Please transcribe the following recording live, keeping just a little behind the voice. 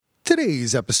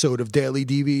Today's episode of Daily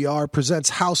DVR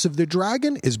Presents House of the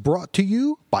Dragon is brought to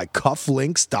you by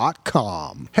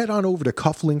Cufflinks.com. Head on over to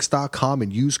Cufflinks.com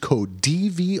and use code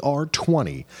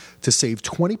DVR20 to save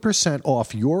 20%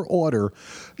 off your order,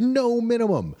 no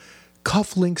minimum.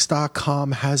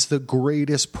 Cufflinks.com has the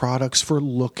greatest products for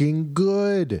looking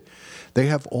good. They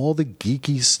have all the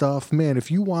geeky stuff. Man,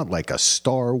 if you want like a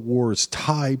Star Wars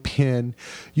tie pin,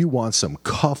 you want some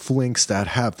cufflinks that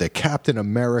have the Captain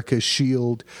America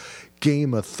shield,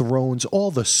 Game of Thrones, all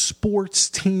the sports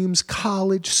teams,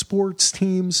 college sports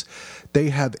teams, they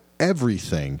have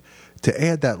everything to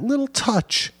add that little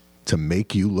touch to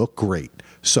make you look great.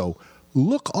 So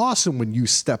look awesome when you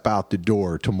step out the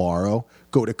door tomorrow.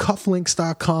 Go to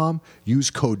cufflinks.com,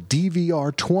 use code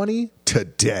DVR20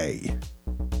 today.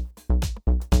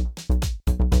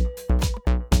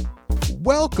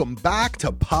 Welcome back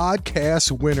to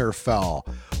Podcast Winterfell.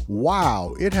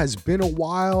 Wow, it has been a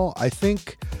while. I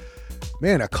think,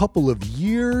 man, a couple of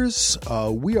years.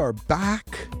 We are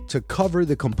back to cover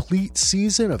the complete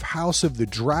season of House of the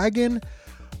Dragon.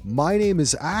 My name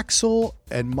is Axel,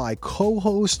 and my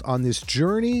co-host on this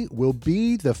journey will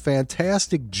be the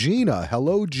fantastic Gina.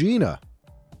 Hello, Gina.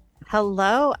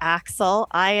 Hello, Axel.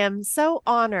 I am so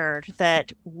honored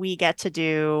that we get to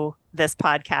do this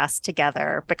podcast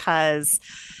together because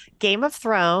Game of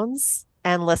Thrones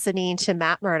and listening to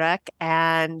Matt Murdock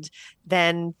and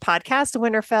then Podcast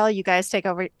Winterfell, you guys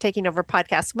taking over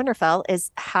Podcast Winterfell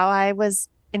is how I was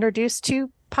introduced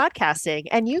to podcasting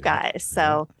and you guys.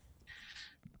 So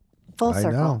full circle.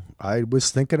 I know. I was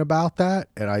thinking about that,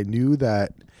 and I knew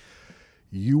that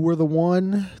you were the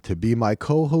one to be my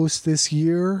co-host this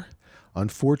year.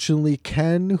 Unfortunately,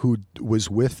 Ken, who was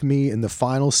with me in the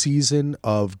final season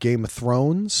of Game of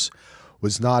Thrones,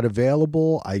 was not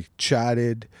available. I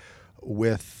chatted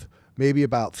with maybe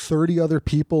about 30 other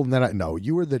people, and then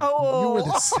you were the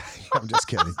I'm just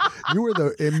kidding. You were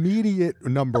the immediate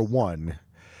number one,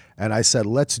 and I said,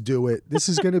 let's do it. This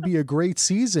is going to be a great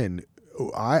season.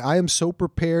 I am so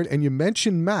prepared. And you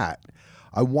mentioned Matt.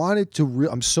 I wanted to,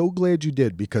 I'm so glad you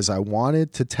did, because I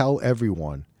wanted to tell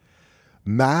everyone,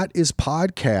 Matt is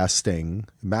podcasting.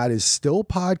 Matt is still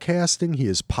podcasting. He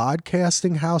is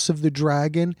podcasting House of the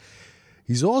Dragon.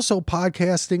 He's also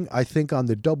podcasting, I think, on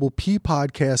the Double P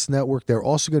Podcast Network. They're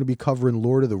also going to be covering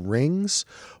Lord of the Rings,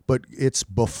 but it's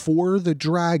Before the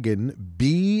Dragon,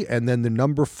 B, and then the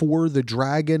number 4, The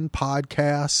Dragon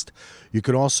podcast. You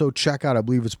can also check out, I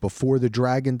believe it's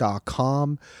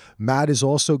beforethedragon.com. Matt is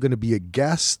also going to be a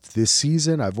guest this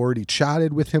season. I've already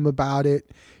chatted with him about it.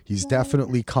 He's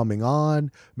definitely coming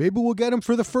on. Maybe we'll get him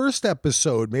for the first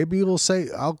episode. Maybe he'll say,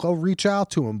 I'll reach out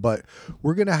to him. But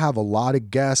we're going to have a lot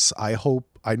of guests. I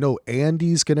know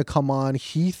Andy's going to come on.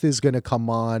 Heath is going to come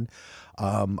on.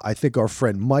 I think our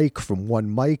friend Mike from One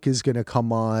Mike is going to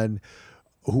come on.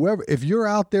 Whoever, if you're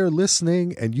out there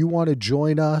listening and you want to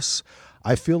join us,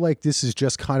 I feel like this is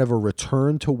just kind of a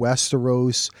return to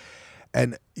Westeros.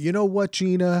 And you know what,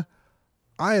 Gina?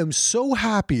 I am so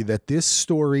happy that this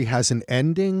story has an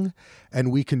ending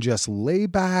and we can just lay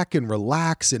back and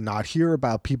relax and not hear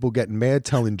about people getting mad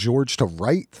telling George to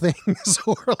write things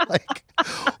or like,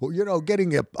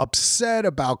 getting upset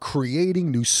about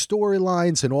creating new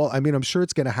storylines and all. I mean, I'm sure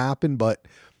it's going to happen, but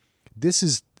this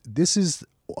is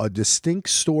a distinct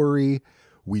story.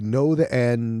 We know the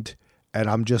end, and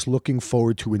I'm just looking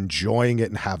forward to enjoying it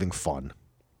and having fun.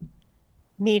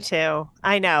 Me too.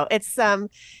 I know.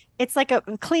 It's like a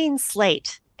clean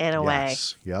slate in a way.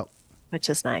 Yep.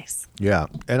 Which is nice. Yeah.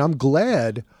 And I'm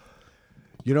glad,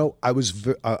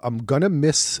 I'm going to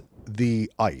miss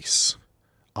the ice.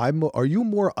 Are you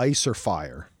more ice or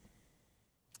fire?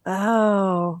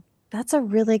 Oh, that's a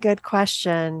really good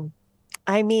question.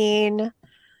 I mean,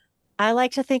 I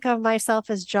like to think of myself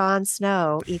as Jon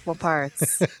Snow, equal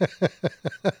parts.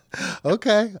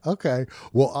 Okay.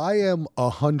 Well, I am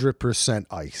 100%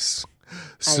 ice.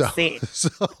 So, I see.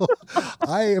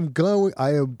 I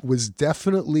was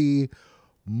definitely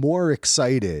more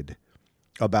excited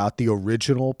about the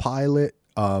original pilot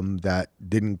that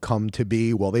didn't come to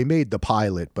be. Well, they made the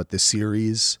pilot, but the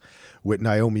series with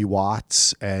Naomi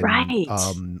Watts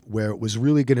and where it was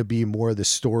really going to be more the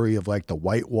story of like the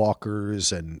White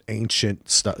Walkers and ancient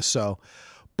stuff. So,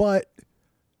 but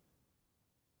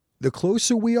the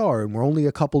closer we are, and we're only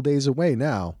a couple days away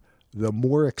now, the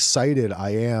more excited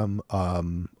I am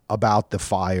about the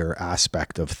fire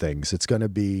aspect of things. It's going to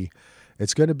be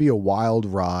a wild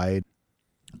ride.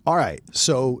 All right.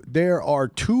 So there are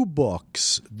 2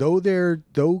 books, though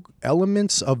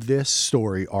elements of this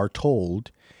story are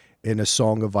told in A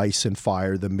Song of Ice and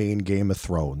Fire, the main Game of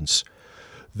Thrones.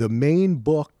 The main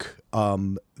book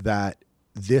that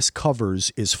this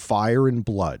covers is Fire and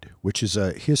Blood, which is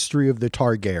a history of the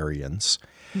Targaryens.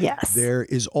 Yes. There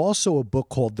is also a book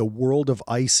called The World of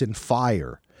Ice and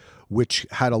Fire, which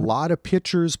had a lot of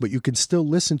pictures, but you can still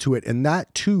listen to it. And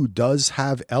that too does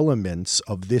have elements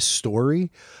of this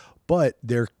story, but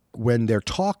when they're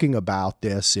talking about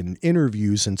this in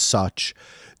interviews and such,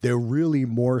 they're really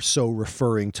more so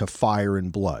referring to Fire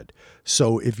and Blood.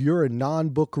 So if you're a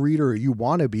non-book reader or you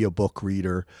want to be a book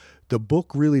reader, the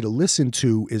book really to listen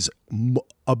to is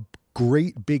a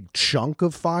great big chunk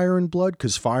of Fire and Blood,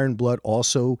 because Fire and Blood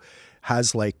also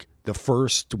has like the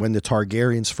first, when the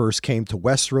Targaryens first came to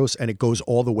Westeros, and it goes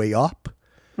all the way up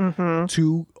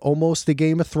to almost the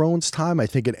Game of Thrones time. I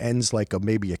think it ends like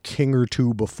maybe a king or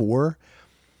two before,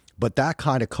 but that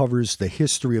kind of covers the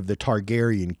history of the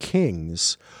Targaryen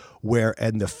kings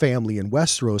and the family in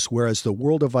Westeros, whereas the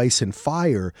World of Ice and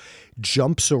Fire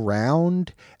jumps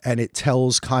around and it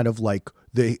tells kind of like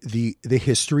the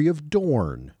history of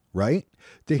Dorne, right?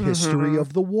 The history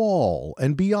of the Wall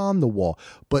and beyond the Wall.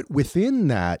 But within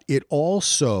that, it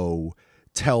also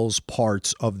tells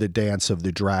parts of the Dance of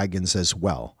the Dragons as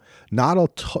well. Not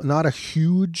a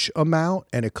huge amount,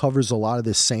 and it covers a lot of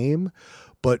the same,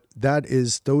 but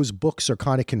those books are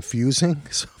kind of confusing.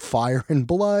 So Fire and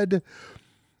Blood,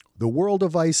 The World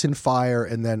of Ice and Fire,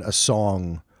 and then A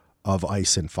Song of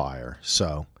Ice and Fire.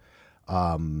 So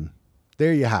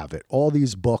there you have it. All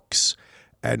these books.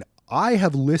 And I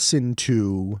have listened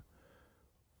to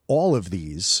all of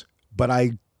these, but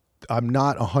I'm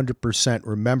not 100%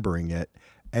 remembering it.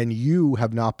 And you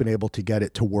have not been able to get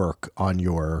it to work on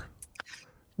your...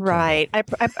 Right. I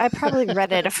probably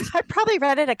read it. I probably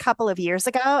read it a couple of years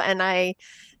ago, and I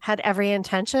had every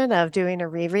intention of doing a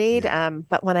reread.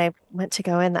 But when I went to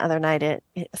go in the other night, it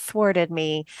thwarted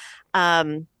me.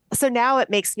 So now it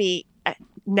makes me,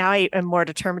 now I am more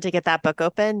determined to get that book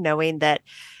open, knowing that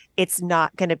it's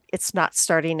not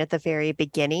starting at the very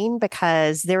beginning,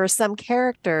 because there are some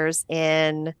characters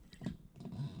in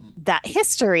that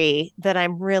history that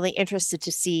I'm really interested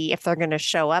to see if they're going to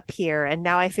show up here. And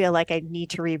now I feel like I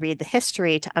need to reread the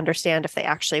history to understand if they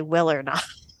actually will or not.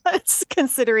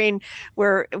 Considering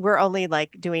we're only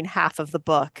like doing half of the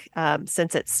book,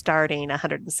 since it's starting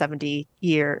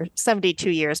 172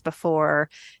 years before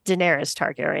Daenerys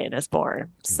Targaryen is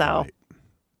born. So, right.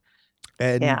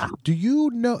 And yeah. Do you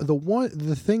know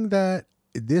the thing that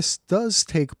this does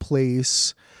take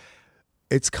place?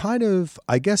 It's kind of,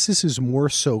 I guess this is more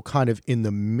so kind of in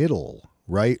the middle,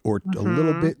 right? Or a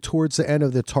little bit towards the end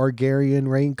of the Targaryen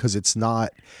reign, because it's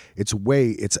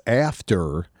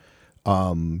after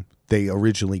they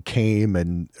originally came,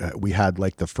 and we had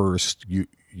like the first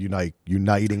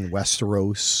uniting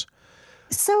Westeros.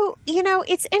 So,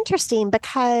 it's interesting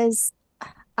because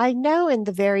I know in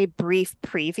the very brief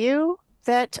preview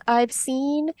that I've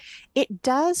seen, it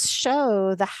does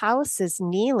show the house is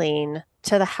kneeling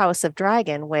to the House of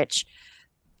Dragon, which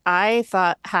I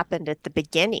thought happened at the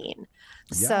beginning.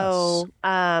 Yes. So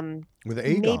with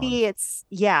Aegon. Maybe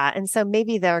and so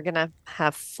maybe they're gonna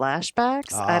have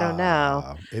flashbacks. I don't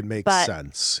know. It makes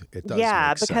sense. It does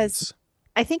make because sense.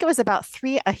 I think it was about a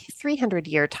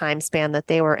 300-year time span that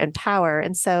they were in power.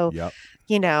 And so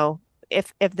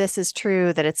if this is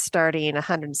true, that it's starting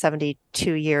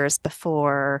 172 years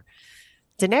before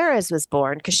Daenerys was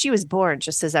born, because she was born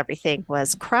just as everything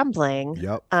was crumbling.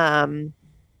 Yep.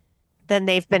 Then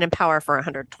they've been in power for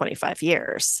 125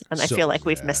 years, and I feel like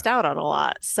we've missed out on a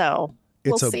lot. So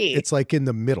we'll see. It's like in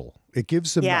the middle. It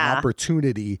gives them the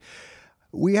opportunity.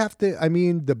 We have to. I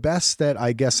mean, the best that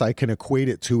I guess I can equate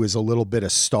it to is a little bit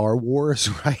of Star Wars,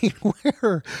 right?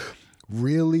 Where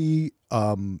really,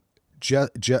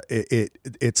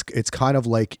 it's kind of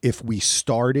like if we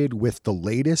started with the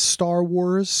latest Star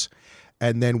Wars,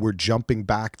 and then we're jumping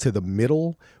back to the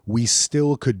middle, we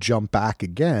still could jump back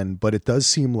again, but it does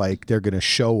seem like they're going to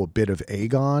show a bit of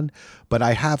Aegon. But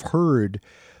I have heard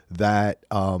that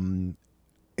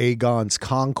Aegon's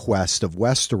conquest of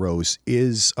Westeros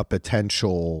is a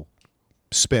potential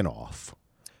spinoff.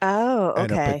 Oh, okay.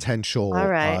 And a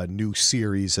potential new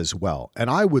series as well.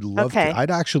 And I would love to, I'd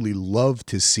actually love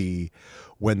to see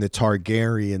when the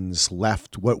Targaryens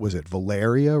left, what was it,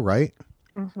 Valyria, right?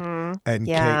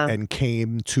 And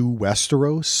came to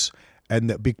Westeros,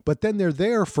 but then they're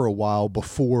there for a while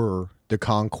before the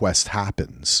conquest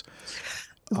happens.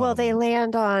 Well, they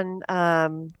land on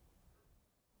oh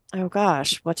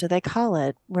gosh, what do they call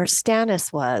it? Where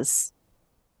Stannis was.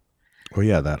 Oh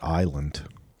yeah, that island.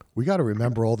 We got to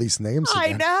remember all these names again.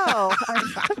 I know.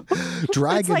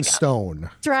 Dragonstone.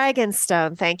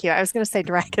 Dragonstone. Thank you. I was going to say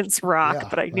Dragon's Rock,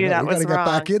 but I knew that was wrong. We got to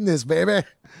get back in this, baby.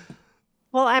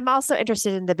 Well, I'm also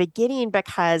interested in the beginning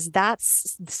because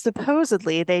that's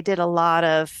supposedly they did a lot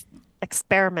of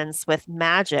experiments with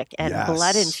magic and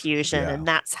blood Yes. infusion, Yeah. and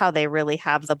that's how they really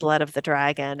have the blood of the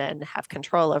dragon and have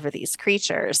control over these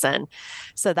creatures. And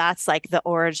so that's like the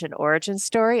origin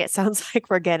story. It sounds like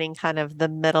we're getting kind of the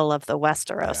middle of the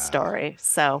Westeros Yeah. story.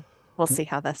 So we'll see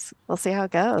how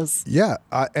it goes. Yeah.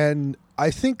 And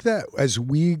I think that as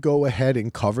we go ahead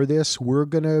and cover this, we're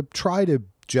going to try to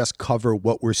just cover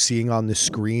what we're seeing on the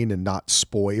screen and not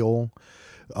spoil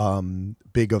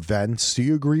big events. Do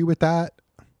you agree with that?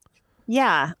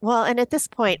 Yeah. Well, and at this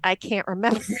point, I can't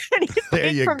remember There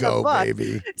anything you from the go, book.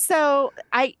 baby. So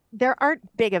there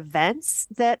aren't big events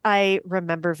that I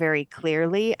remember very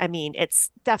clearly. I mean, it's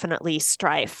definitely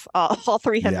strife all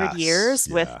 300 Yes. years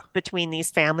with Yeah. between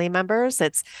these family members.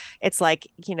 It's like,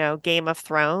 Game of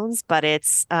Thrones, but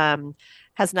it's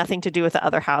has nothing to do with the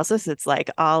other houses. It's like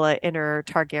all a inner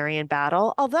Targaryen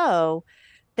battle. Although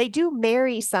they do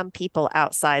marry some people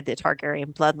outside the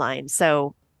Targaryen bloodline.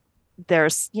 So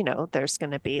there's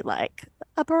going to be like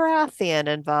a Baratheon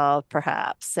involved,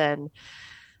 perhaps. And,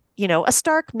 a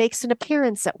Stark makes an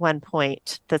appearance at one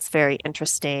point that's very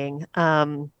interesting,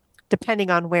 depending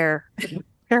on where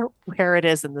it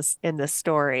is in this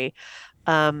story.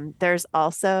 There's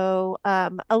also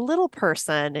a little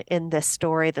person in this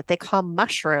story that they call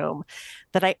Mushroom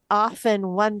that I often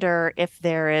wonder if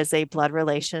there is a blood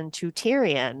relation to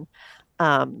Tyrion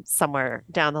somewhere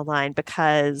down the line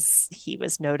because he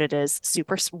was noted as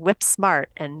super whip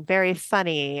smart and very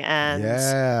funny and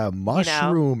Yeah.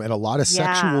 Mushroom and a lot of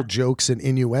sexual yeah, jokes and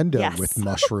innuendo with yes,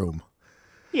 Mushroom,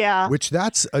 yeah, which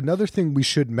that's another thing we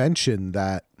should mention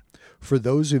that for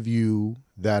those of you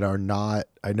that are not,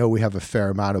 I know we have a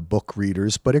fair amount of book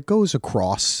readers, but it goes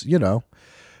across, yeah,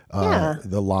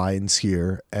 the lines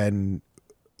here. And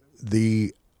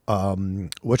the,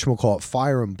 whatchamacallit,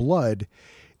 Fire and Blood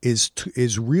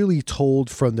is really told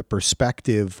from the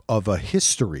perspective of a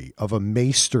history, of a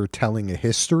maester telling a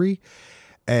history.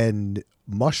 And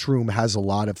Mushroom has a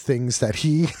lot of things that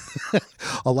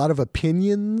a lot of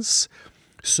opinions.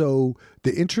 So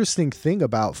the interesting thing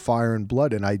about Fire and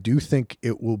Blood, and I do think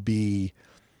it will be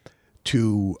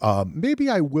to, maybe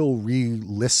I will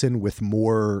re-listen with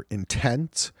more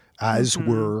intent as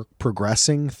we're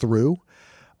progressing through,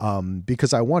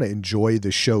 because I want to enjoy the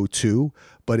show too.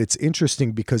 But it's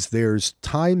interesting because there's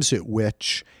times at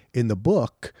which in the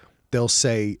book they'll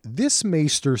say, this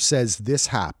maester says this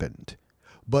happened,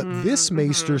 but this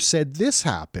maester said this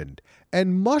happened.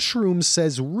 And Mushroom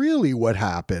says really what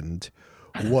happened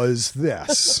was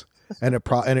this. And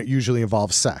it usually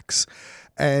involves sex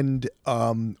and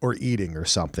or eating or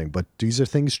something. But these are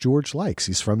things George likes.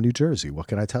 He's from New Jersey. What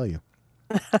can I tell you?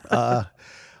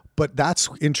 But that's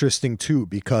interesting too,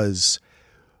 because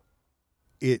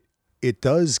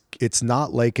it's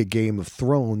not like a Game of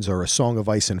Thrones or a Song of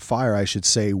Ice and Fire, I should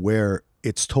say, where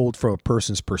it's told from a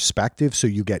person's perspective. So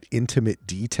you get intimate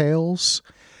details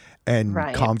and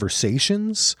right,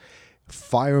 conversations.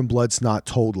 Fire and Blood's not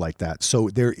told like that. So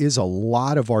there is a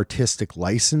lot of artistic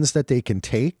license that they can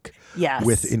take yes,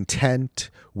 with intent,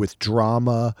 with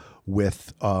drama,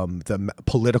 with the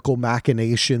political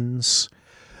machinations.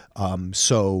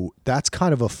 So that's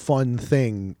kind of a fun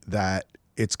thing that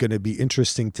it's going to be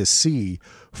interesting to see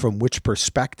from which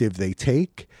perspective they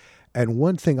take. And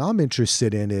one thing I'm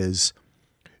interested in is,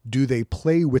 do they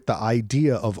play with the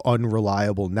idea of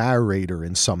unreliable narrator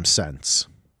in some sense?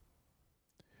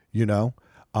 yeah.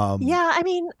 I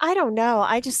mean, I don't know.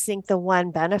 I just think the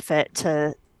one benefit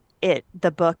to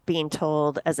the book being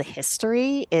told as a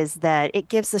history is that it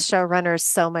gives the showrunners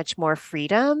so much more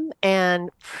freedom and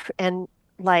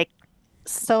like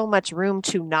so much room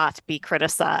to not be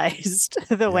criticized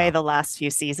the way Yeah, the last few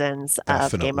seasons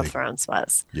of Game of definitely. Thrones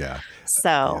was. Yeah. Yeah.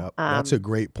 So, That's a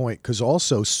great point. Because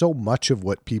also so much of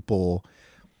what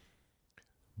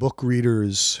book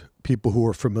readers, people who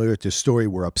are familiar with the story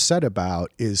were upset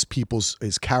about is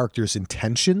characters'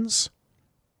 intentions.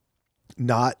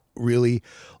 Not really,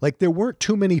 like there weren't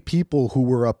too many people who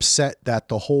were upset that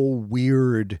the whole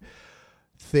weird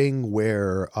thing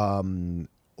where,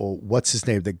 what's his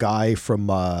name? The guy from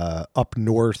up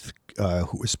north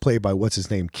who was played by what's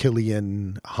his name?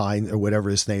 Killian Hines or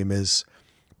whatever his name is,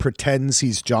 pretends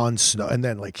he's Jon Snow, and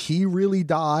then like he really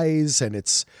dies, and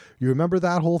you remember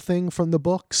that whole thing from the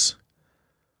books?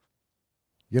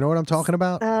 You know what I'm talking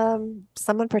about?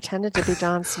 someone pretended to be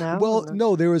Jon Snow. Well,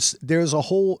 no,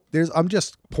 I'm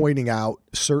just pointing out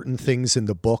certain things in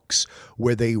the books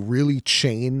where they really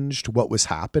changed what was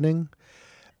happening.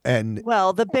 And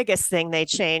Well, the biggest thing they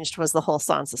changed was the whole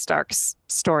Sansa Stark's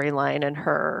storyline and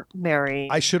her I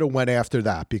marrying. should have went after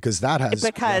that because that has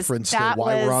Because reference to that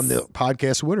why we're on the was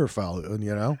podcast Winterfell,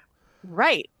 you know?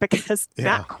 right, because Yeah.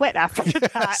 Matt quit after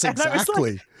that. Yes, And I was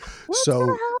like, exactly. what's So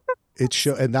gonna happen? it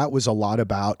show, and that was a lot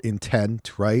about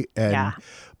intent, right? And Yeah.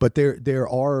 but there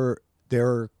are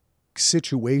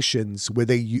situations where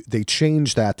they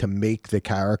change that to make the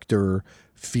character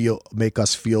make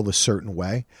us feel a certain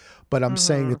way. But I'm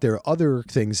saying Mhm. that there are other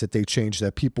things that they changed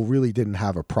that people really didn't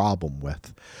have a problem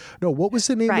with. No, what was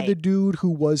the name of the Right. dude who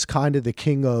was kind of the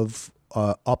king of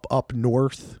up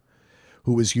north,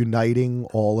 who was uniting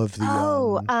all of the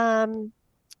Oh,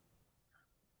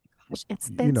 gosh, it's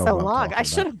you been know so who I'm long. I talking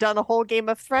should about. have done a whole Game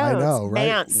of I Thrones. know, right?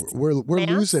 Mance. We're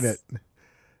losing it. Mance? Mance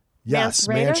Yes, Mance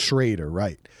Raider? Schrader,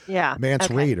 right. Yeah. Mance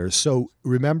Okay. Raider. So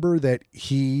remember that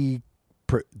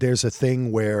there's a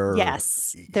thing where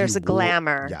Yes. he There's a wore,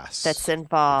 glamour yes, that's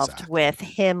involved exactly. with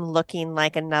him looking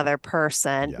like another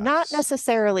person. Not Yes,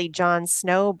 necessarily Jon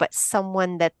Snow, but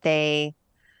someone that they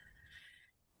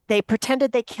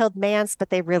pretended they killed Mance, but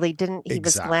they really didn't. He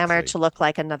was glamored exactly. to look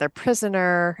like another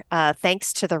prisoner,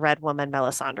 thanks to the Red Woman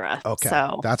Melisandre. Okay,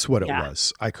 So, that's what it yeah.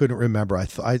 was. I couldn't remember.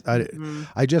 Mhm.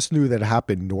 I just knew that it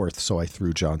happened north, so I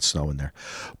threw Jon Snow in there.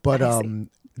 But I see.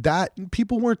 that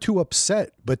people weren't too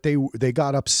upset, but they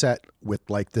got upset with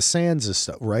like the Sansa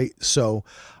stuff, right? So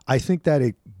I think that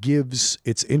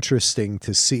it's interesting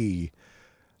to see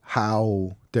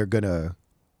how they're gonna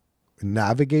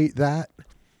navigate that.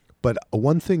 But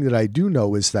one thing that I do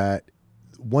know is that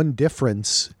one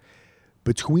difference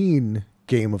between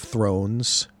Game of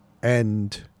Thrones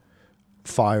and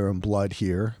Fire and Blood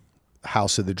here,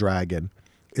 House of the Dragon,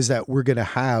 is that we're going to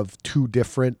have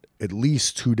at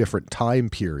least two different time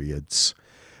periods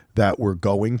that we're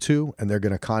going to, and they're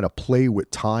going to kind of play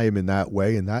with time in that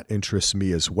way. And that interests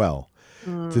me as well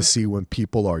to see when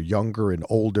people are younger and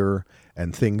older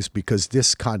and things, because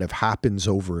this kind of happens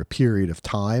over a period of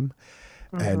time.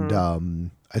 And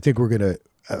I think we're going to,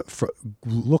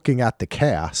 looking at the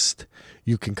cast,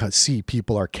 you can see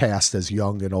people are cast as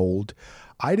young and old.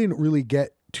 I didn't really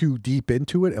get too deep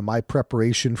into it, and my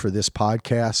preparation for this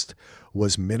podcast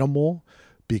was minimal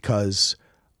because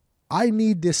I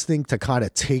need this thing to kind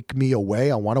of take me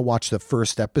away. I want to watch the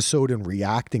first episode and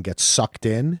react and get sucked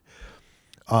in,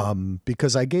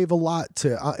 because I gave a lot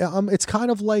to. It's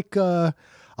kind of like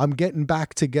I'm getting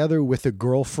back together with a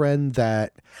girlfriend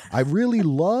that I really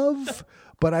love,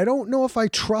 but I don't know if I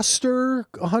trust her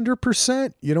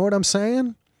 100%. You know what I'm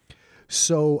saying?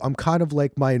 So I'm kind of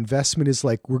like, my investment is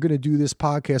like, we're going to do this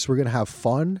podcast, we're going to have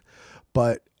fun,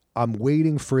 but I'm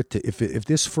waiting for it to, if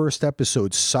this first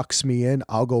episode sucks me in,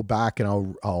 I'll go back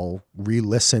and I'll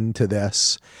re-listen to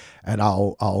this, and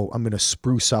I'm going to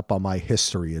spruce up on my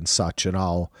history and such, and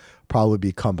I'll probably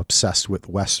become obsessed with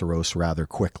Westeros rather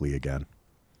quickly again.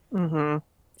 Mm-hmm.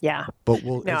 Yeah. But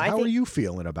No, I how think are you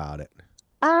feeling about it?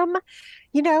 um,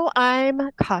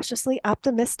 I'm cautiously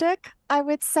optimistic, I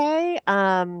would say.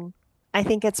 I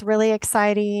think it's really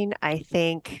exciting. I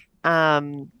think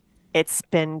it's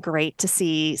been great to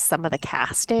see some of the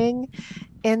casting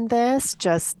in this,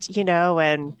 just,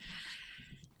 and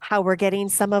how we're getting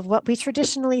some of what we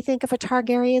traditionally think of a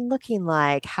Targaryen looking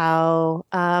like, how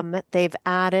they've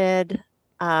added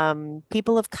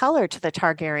people of color to the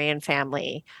Targaryen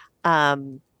family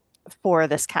for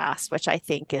this cast, which I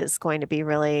think is going to be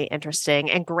really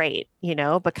interesting and great,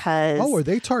 Oh, are because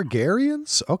they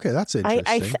Targaryens? Okay, that's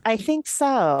interesting. I think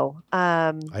so.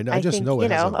 I I just think, know it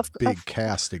has a of, big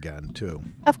cast again too.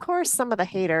 of course, some of the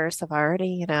haters have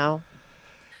already,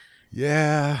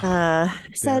 Yeah,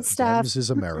 said stuff. Dems is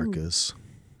America's.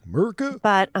 America.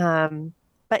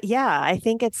 But yeah, I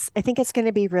think it's going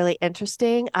to be really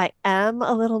interesting. I am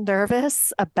a little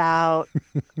nervous about,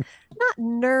 not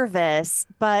nervous,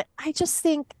 but I just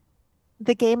think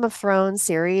the Game of Thrones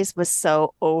series was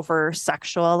so over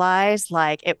sexualized.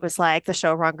 Like, it was like the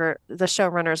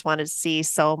showrunners wanted to see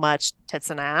so much tits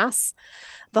and ass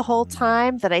the whole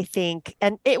time, that I think,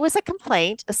 and it was a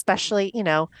complaint, especially,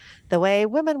 the way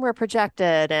women were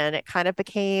projected, and it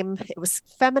was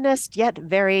feminist yet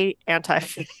very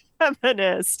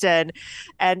anti-feminist, and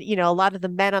a lot of the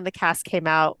men on the cast came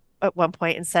out at one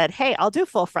point and said, "Hey, I'll do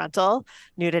full frontal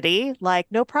nudity, like,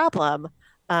 no problem."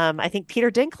 I think Peter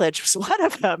Dinklage was one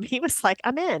of them. He was like,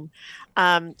 "I'm in."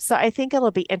 So I think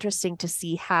it'll be interesting to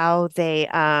see how they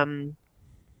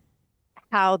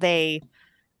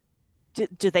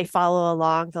do they follow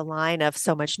along the line of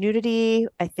so much nudity?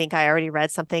 I think I already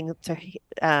read something to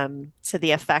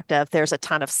the effect of there's a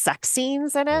ton of sex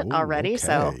scenes in it Oh, already.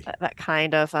 So okay. that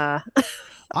kind of I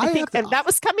I think, have to, and that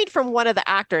was coming from one of the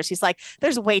actors. He's like,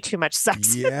 "There's way too much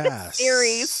sex in this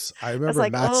series." yes. I I was remember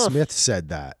like, Matt "Oh, Smith said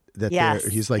that yes,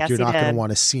 he's like, yes, you're he not going to did."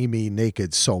 want to see me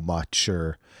naked so much,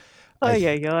 or Oh, I,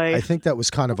 yeah, I yeah. think that was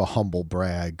kind of a humble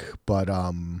brag, but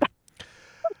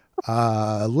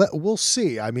we'll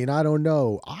see. I mean, I don't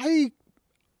know. I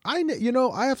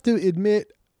have to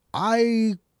admit,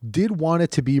 I did want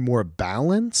it to be more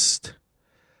balanced.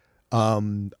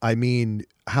 I mean,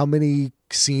 how many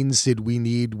scenes did we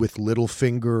need with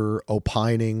Littlefinger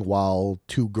opining while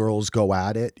two girls go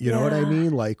at it? You know what I Yeah.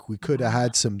 mean? Like, we could have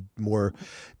had some more.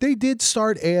 They did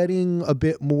start adding a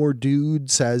bit more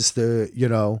dudes as the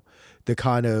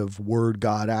kind of word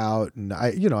got out, and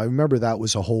I remember that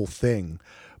was a whole thing.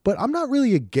 But I'm not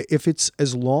really if it's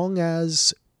as long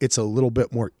as it's a little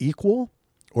bit more equal,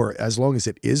 or as long as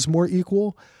it is more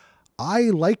equal. I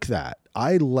like that.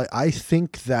 I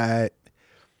think that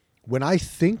when I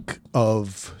think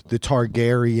of the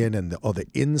Targaryen and the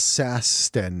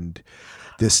incest and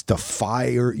the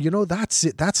fire, that's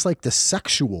it. That's like the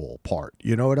sexual part.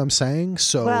 You know what I'm saying?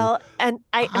 So Well, and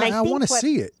I I want think to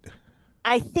see it.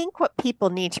 what people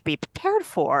need to be prepared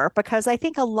for, because I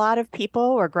think a lot of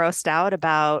people were grossed out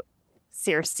about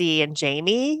Cersei and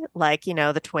Jamie, like,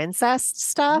 the twincest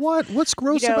stuff. What's You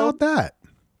gross know, about that?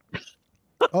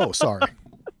 Oh, sorry.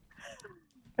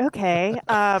 okay.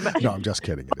 No, I'm just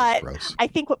kidding. It is But gross. I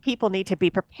think what people need to be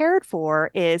prepared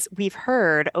for is we've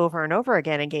heard over and over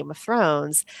again in Game of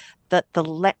Thrones that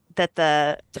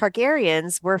the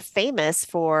Targaryens were famous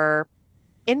for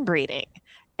inbreeding.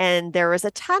 And there was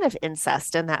a ton of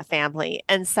incest in that family.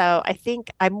 And so I think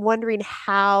I'm wondering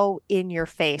how in your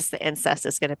face the incest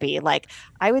is going to be. Like,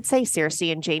 I would say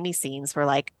Cersei and Jamie scenes were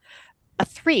like a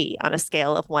 3 on a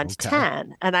scale of 1 to Okay.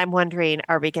 10. And I'm wondering,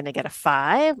 are we going to get a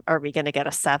 5? Are we going to get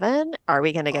a 7? Are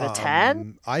we going to get a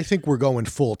 10? I think we're going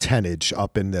full tenage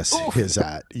up in this Oof. his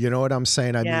at. You know what I'm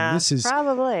saying? I mean, Yeah,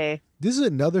 probably. this is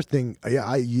another thing.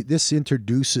 Yeah, this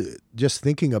introduces just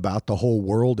thinking about the whole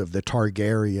world of the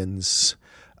Targaryens,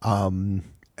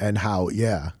 and how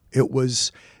it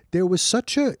was there was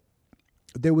such a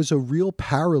there was a real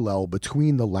parallel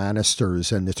between the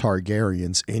Lannisters and the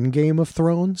Targaryens in Game of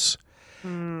Thrones.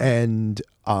 Mm. And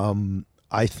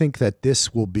I think that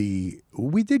this will be.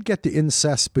 We did get the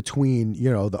incest between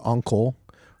the uncle,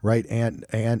 right, aunt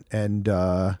and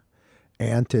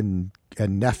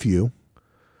nephew,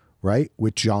 right,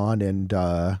 with Jon and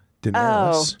Oh,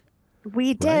 Daenerys, we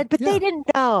right? did, but they Yeah, didn't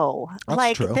know. that's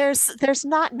Like, true. there's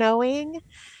not knowing,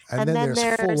 And and then then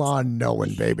there's full there's on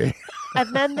knowing, baby.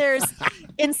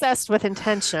 incest with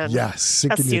intention, Yes,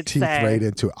 sinking as your you'd teeth right say.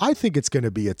 into it. I think it's going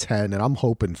to be a 10, and I'm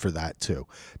hoping for that too.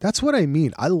 That's what I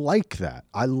mean. I like that.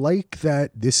 I like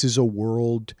that this is a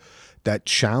world that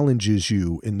challenges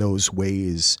you in those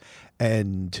ways.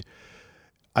 And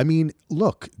I mean,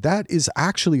 look, that is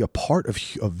actually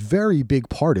a very big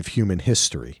part of human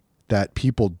history that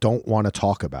people don't want to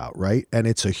talk about, right? And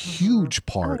it's a Hmm. huge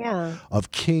Oh part yeah.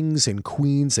 of kings and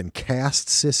queens and caste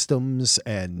systems,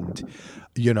 and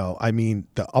I mean,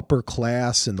 the upper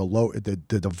class and the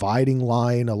dividing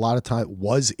line a lot of time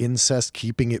was incest,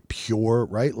 keeping it pure,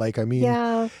 right? Like, I mean,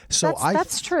 Yeah, so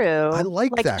that's I true.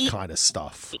 like Like that kind of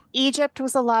stuff. Egypt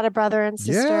was a lot of brother and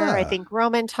sister. I Yeah, think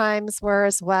Roman times were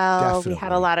as well. We had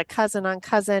a definitely. lot of cousin on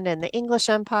cousin in the English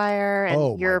Empire and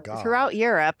Oh my Europe, God. throughout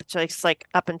Europe, just like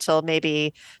up until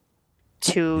maybe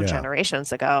two Yeah.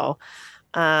 generations ago.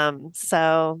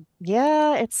 So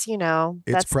yeah, It's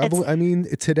it's prevalent. I mean,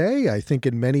 today, I think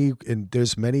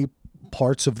there's many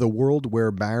parts of the world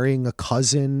where marrying a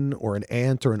cousin or an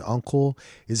aunt or an uncle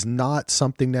is not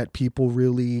something that people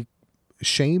really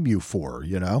shame you for,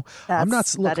 I'm not,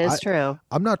 that look, is true.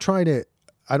 I'm not trying to,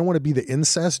 I don't want to be the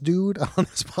incest dude on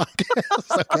this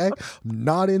podcast. Okay. I'm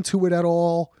not into it at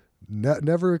all.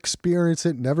 Never experienced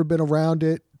it, never been around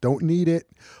it, don't need it.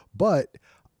 But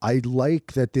I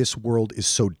like that this world is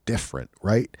so different,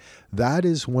 right? That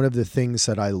is one of the things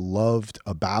that I loved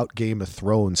about Game of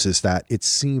Thrones, is that it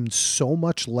seemed so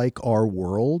much like our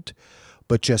world,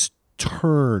 but just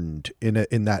turned in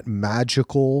that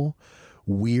magical,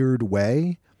 weird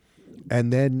way.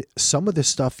 And then some of the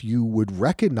stuff you would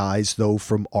recognize, though,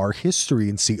 from our history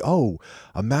and see, oh,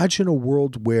 imagine a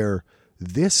world where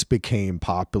this became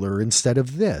popular instead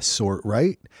of this, or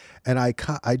right. And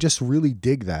I just really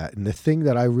dig that. And the thing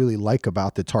that I really like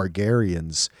about the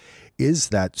Targaryens is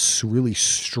that really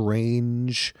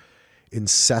strange,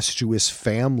 incestuous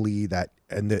family, that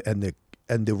and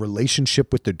the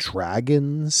relationship with the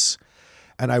dragons,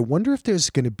 And I wonder if there's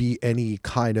going to be any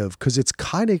kind of, because it's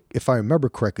kind of, if I remember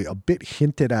correctly, a bit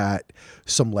hinted at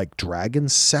some like dragon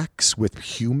sex with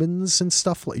humans and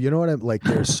stuff. Like, you know what I'm like?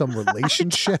 There's some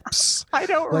relationships. I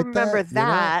don't like remember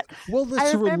that. You know? Well,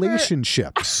 it's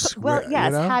relationships. Well, where,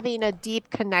 yes, you know? having a deep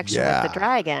connection with the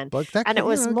dragon. But that and it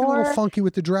was get more a little funky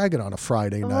with the dragon on a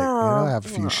Friday night. Have a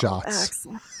few shots.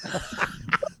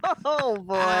 Oh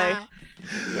boy.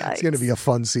 It's going to be a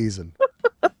fun season.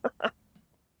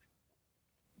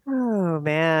 Oh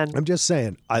man. I'm just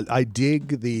saying, I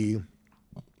dig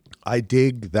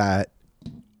that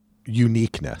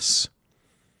uniqueness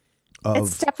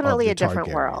it's definitely a different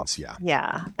world.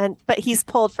 Yeah. But he's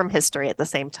pulled from history at the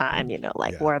same time,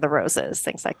 Where Are the Roses,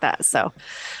 things like that. So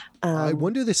I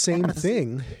wonder the same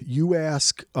thing. You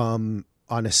ask on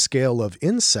a scale of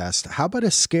incest, how about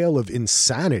a scale of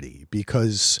insanity?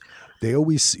 Because they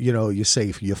always, you say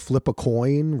if you flip a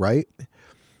coin, right?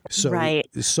 So,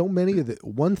 so many of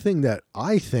one thing that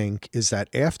I think is that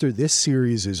after this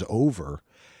series is over,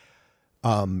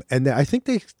 and I think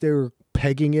they're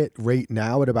pegging it right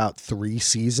now at about 3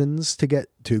 seasons to get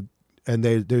to, and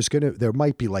there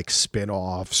might be like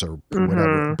spin-offs or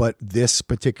whatever, but this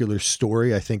particular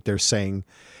story, I think they're saying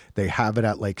they have it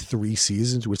at like 3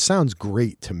 seasons, which sounds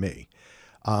great to me.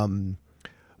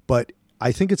 But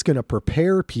I think it's going to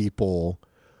prepare people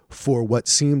for what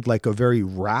seemed like a very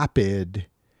rapid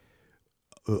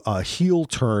heel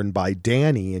turn by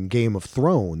Dany in Game of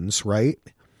Thrones, right?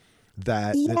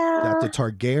 That the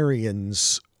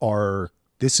Targaryens are,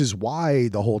 this is why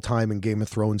the whole time in Game of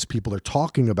Thrones people are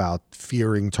talking about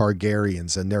fearing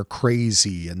Targaryens and they're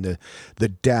crazy and the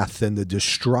death and the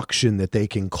destruction that they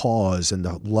can cause and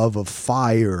the love of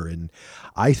fire. And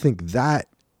I think that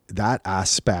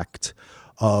aspect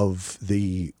of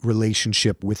the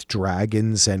relationship with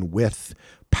dragons and with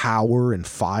power and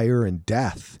fire and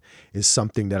death is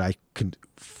something that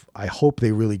I hope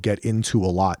they really get into a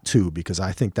lot too, because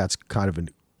I think that's kind of a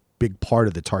big part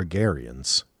of the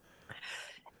Targaryens.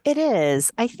 It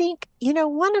is. I think,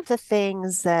 one of the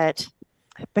things that,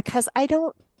 because I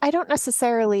don't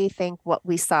necessarily think what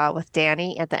we saw with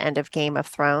Dany at the end of Game of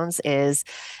Thrones is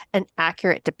an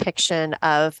accurate depiction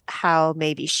of how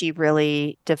maybe she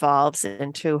really devolves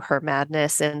into her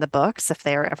madness in the books if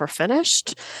they are ever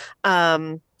finished.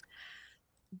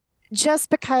 Just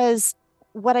because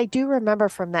what I do remember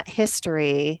from that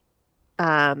history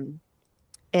of,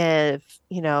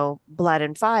 Blood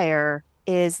and Fire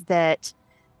is that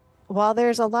while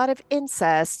there's a lot of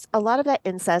incest, a lot of that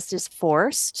incest is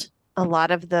forced. A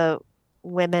lot of the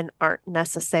women aren't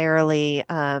necessarily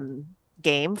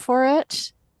game for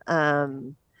it.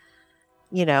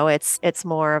 It's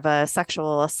more of a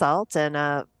sexual assault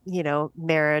and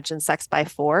marriage and sex by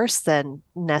force than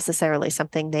necessarily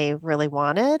something they really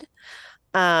wanted.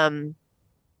 And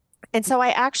so I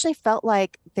actually felt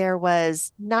like there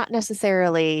was not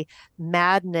necessarily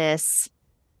madness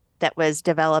that was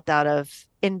developed out of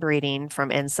inbreeding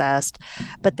from incest,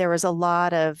 but there was a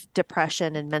lot of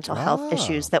depression and mental health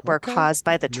issues that were caused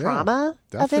by the trauma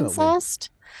of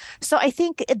incest. So I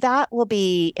think that will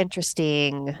be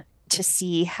interesting to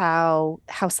see how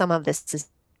some of this is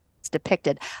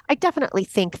depicted. I definitely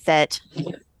think that,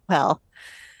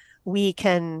 we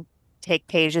can take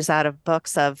pages out of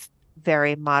books of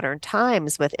very modern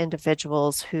times with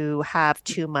individuals who have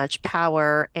too much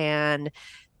power and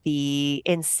the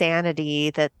insanity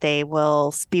that they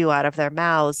will spew out of their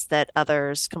mouths that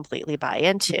others completely buy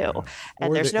into. Yeah.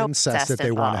 And there's no incest that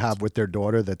they want to have with their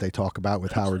daughter that they talk about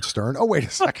with Howard Stern. Oh, wait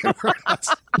a second.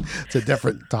 It's a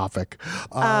different topic.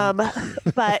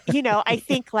 But, I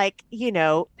think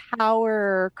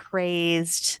power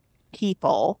crazed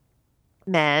people,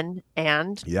 men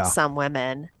and some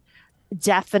women,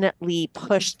 definitely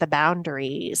push the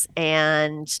boundaries,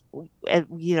 and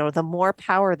the more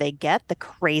power they get, the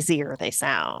crazier they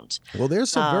sound. Well,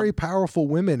 there's some very powerful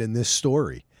women in this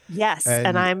story. Yes,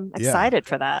 and I'm excited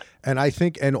for that. And I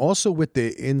think, and also with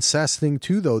the incest thing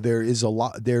too, though, there is,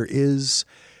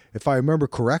 if I remember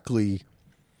correctly,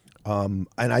 and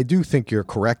I do think you're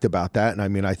correct about that, and I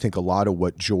mean, I think a lot of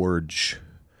what George,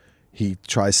 he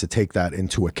tries to take that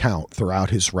into account throughout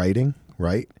his writing,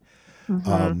 right?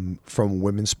 From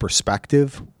women's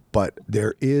perspective, but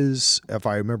there is, if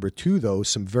I remember too, though,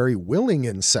 some very willing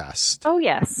incest. Oh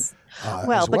yes,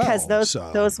 because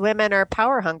those women are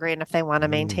power hungry, and if they want to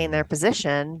maintain their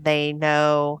position, they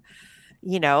know.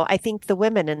 I think the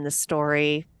women in the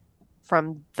story,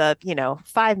 from the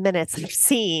 5 minutes I've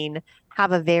seen,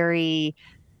 have are very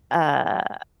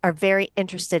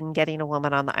interested in getting a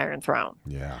woman on the Iron Throne.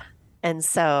 Yeah, and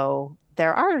so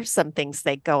there are some things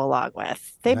they go along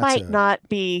with. They might not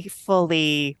be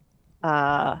fully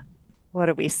what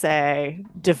do we say,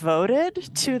 devoted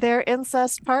to their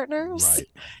incest partners Right.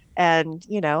 and,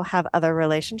 have other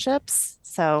relationships.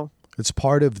 So, It's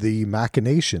part of the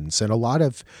machinations. And a lot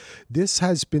of this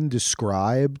has been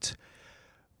described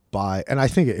by, and I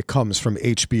think it comes from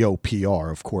HBO PR,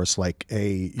 of course, like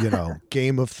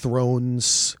Game of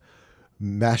Thrones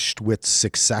meshed with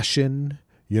Succession.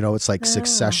 It's like oh,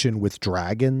 Succession with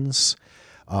dragons.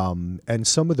 And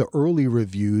some of the early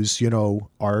reviews,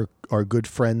 our good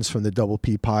friends from the Double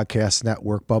P Podcast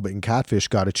Network, Bubba and Catfish,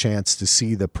 got a chance to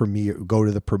see the premiere, go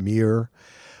to the premiere.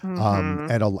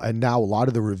 mm-hmm. And now a lot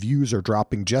of the reviews are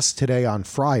dropping just today on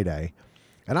Friday.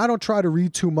 And I don't try to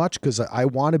read too much because I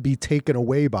want to be taken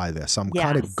away by this. I'm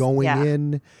kind of Yes. going Yeah.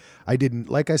 in. I didn't,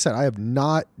 like I said, I have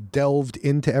not delved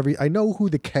into I know who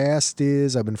the cast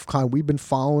is. We've been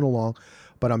following along,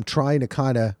 but I'm trying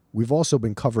to we've also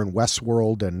been covering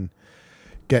Westworld and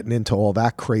getting into all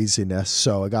that craziness.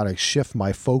 So I got to shift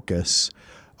my focus.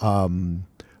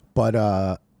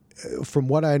 But from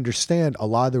what I understand, a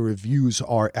lot of the reviews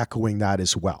are echoing that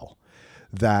as well.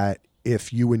 That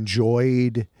if you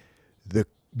enjoyed the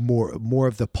more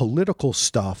of the political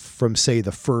stuff from, say,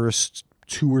 the first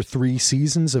 2 or 3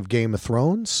 seasons of Game of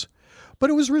Thrones, but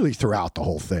it was really throughout the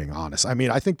whole thing, honest. I mean,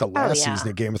 I think the Oh, last yeah. season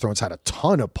of Game of Thrones had a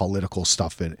ton of political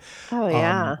stuff in it. Oh,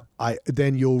 yeah.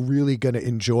 Then you're really going to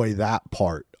enjoy that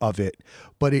part of it.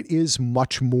 But it is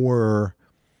much more,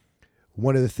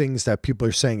 one of the things that people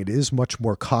are saying, it is much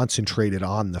more concentrated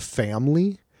on the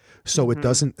family. So it Mm-hmm.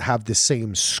 doesn't have the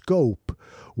same scope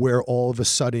where all of a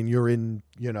sudden you're in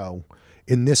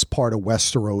this part of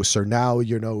Westeros, or now,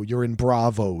 you're in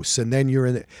Bravos, and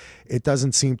then it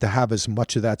doesn't seem to have as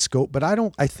much of that scope. But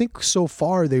I think so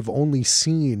far they've only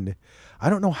seen, I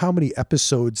don't know how many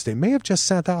episodes. They may have just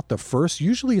sent out the first.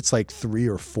 Usually it's like 3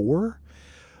 or 4.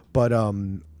 But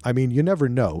I mean, you never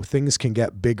know. Things can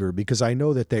get bigger because I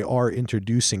know that they are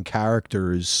introducing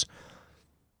characters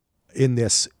in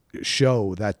this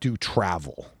show that do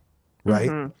travel, right?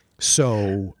 Mm-hmm.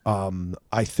 So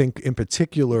I think in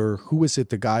particular, who is it?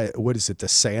 The guy, what is it? The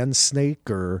Sand Snake,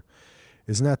 or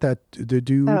isn't that the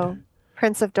dude? Oh,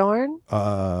 Prince of Dorne?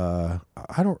 I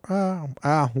don't.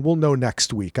 We'll know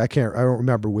next week. I don't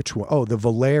remember which one. Oh, the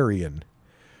Valerian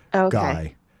Okay.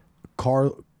 guy,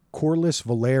 Corlys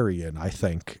Valerian, I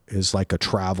think, is like a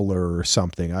traveler or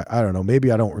something. I don't know.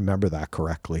 Maybe I don't remember that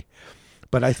correctly.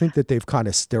 But I think that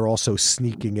they're also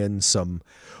sneaking in some.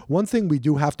 One thing we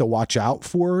do have to watch out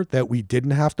for that we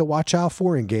didn't have to watch out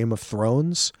for in Game of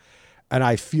Thrones, and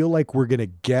I feel like we're going to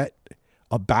get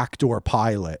a backdoor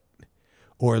pilot,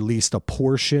 or at least a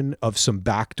portion of some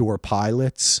backdoor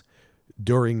pilots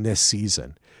during this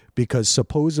season, because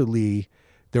supposedly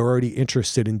they're already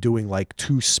interested in doing like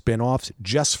 2 spin-offs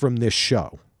just from this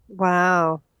show.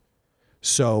 Wow.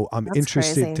 So I'm That's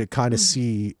interested crazy. to kind of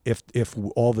see if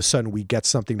all of a sudden we get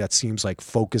something that seems like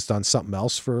focused on something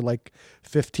else for like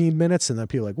 15 minutes, and then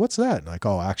people are like, what's that? And like,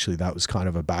 oh, actually that was kind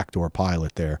of a backdoor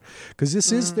pilot there, because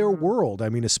this is their Mm. world. I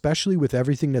mean, especially with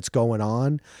everything that's going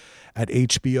on at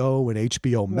HBO and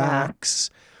HBO Yeah. Max,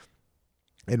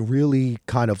 and really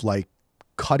kind of like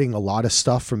cutting a lot of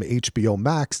stuff from HBO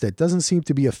Max that doesn't seem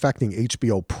to be affecting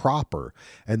HBO proper.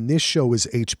 And this show is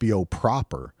HBO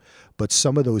proper, but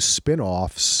some of those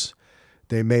spin-offs,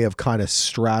 they may have kind of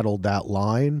straddled that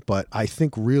line. But I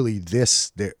think really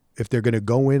if they're going to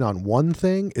go in on one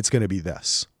thing, it's going to be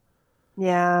this.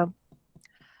 Yeah.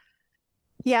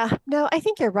 Yeah. No, I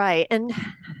think you're right. And,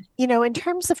 in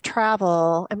terms of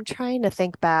travel, I'm trying to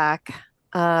think back.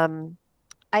 Um,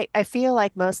 I feel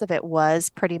like most of it was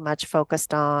pretty much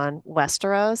focused on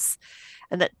Westeros,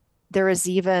 and that there was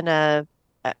even a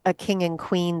king and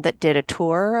queen that did a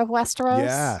tour of Westeros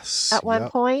Yes. at one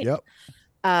Yep. point. Yep.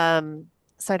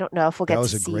 So I don't know if we'll That get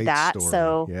was to a see great that. story.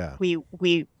 So Yeah.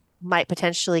 we might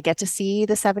potentially get to see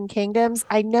the Seven Kingdoms.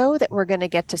 I know that we're going to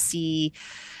get to see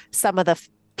some of the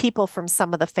people from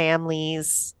some of the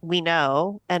families we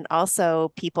know, and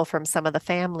also people from some of the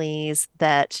families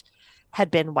that had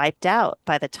been wiped out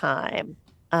by the time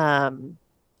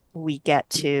we get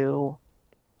to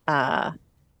uh,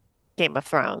 Game of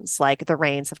Thrones, like the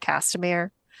Reigns of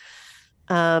Castamere.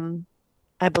 Um,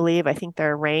 I think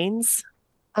there are Reigns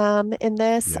in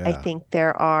this. I Yeah. think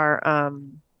there are.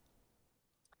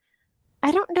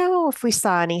 I don't know if we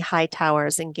saw any high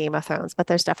towers in Game of Thrones, but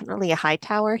there's definitely a high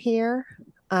tower here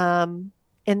in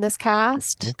this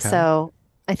cast. Okay. So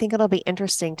I think it'll be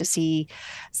interesting to see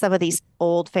some of these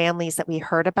old families that we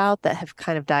heard about that have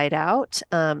kind of died out,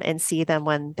 and see them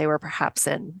when they were perhaps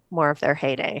in more of their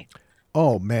heyday.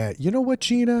 Oh man. You know what,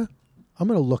 Gina? I'm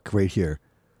going to look right here.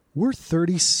 we're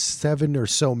 37 or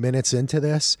so minutes into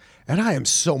this, and I am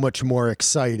so much more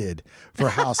excited for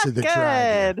House of the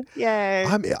Dragon. Yay.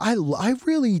 I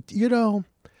really,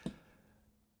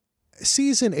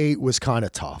 season 8 was kind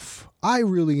of tough. I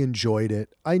really enjoyed it.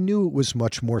 I knew it was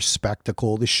much more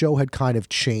spectacle. The show had kind of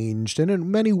changed, and in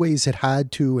many ways it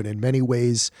had to, and in many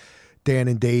ways Dan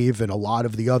and Dave and a lot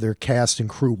of the other cast and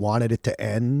crew wanted it to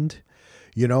end.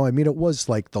 It was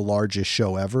like the largest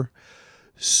show ever.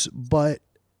 But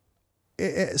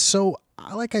so,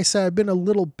 like I said, I've been a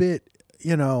little bit,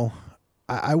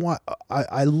 I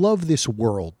love this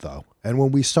world though. And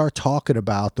when we start talking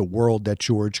about the world that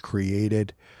George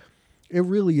created, it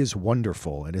really is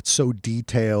wonderful. And it's so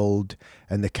detailed,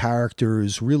 and the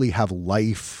characters really have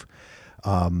life.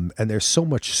 And there's so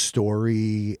much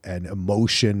story and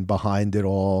emotion behind it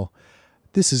all.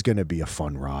 This is going to be a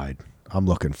fun ride. I'm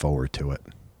looking forward to it.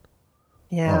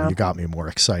 Yeah. Oh, you got me more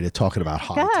excited talking about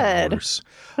high towers.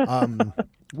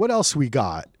 What else we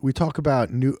got? We talk about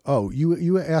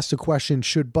you asked a question.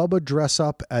 Should Bubba dress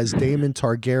up as Daemon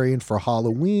Targaryen for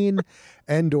Halloween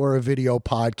and or a video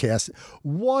podcast?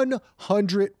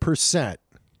 100%.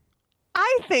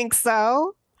 I think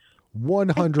so.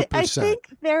 100%.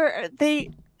 I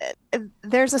think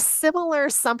there's a similar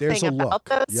something about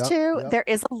those two. Yep. There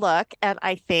is a look, and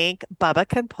I think Bubba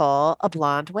can pull a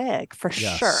blonde wig for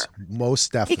sure.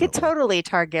 Most definitely. He could totally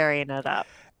Targaryen it up.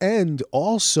 And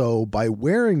also, by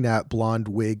wearing that blonde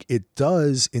wig, it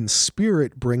does, in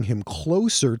spirit, bring him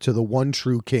closer to the one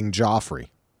true King Joffrey.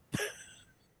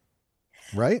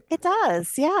 Right? It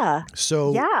does, yeah.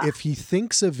 So if he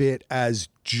thinks of it as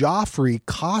Joffrey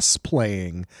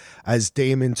cosplaying as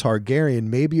Daemon Targaryen,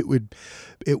 maybe it would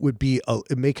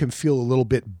make him feel a little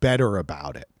bit better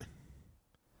about it.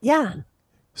 Yeah.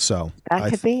 So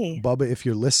that could be. Bubba, if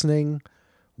you're listening,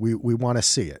 we want to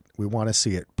see it. We want to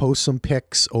see it. Post some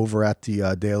pics over at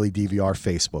the Daily DVR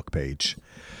Facebook page.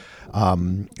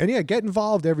 And get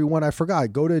involved, everyone. I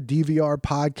forgot. Go to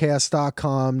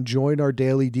dvrpodcast.com, join our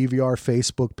Daily DVR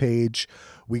Facebook page.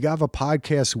 We have a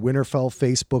podcast Winterfell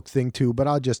Facebook thing too, but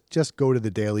I'll just go to the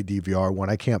Daily DVR one.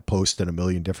 I can't post in a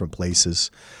million different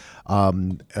places.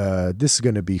 This is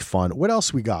going to be fun. What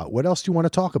else we got? What else do you want to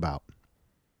talk about?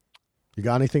 You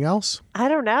got anything else? I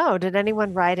don't know. Did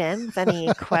anyone write in with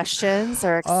any questions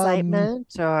or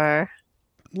excitement or?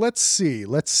 Let's see.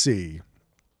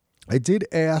 I did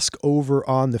ask over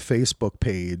on the Facebook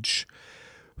page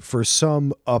for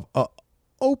some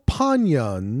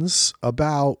opinions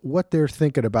about what they're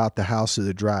thinking about the House of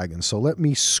the Dragon. So let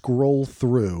me scroll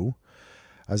through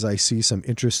as I see some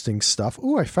interesting stuff.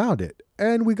 Oh, I found it.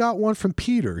 And we got one from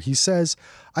Peter. He says,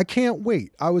 I can't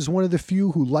wait. I was one of the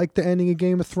few who liked the ending of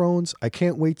Game of Thrones. I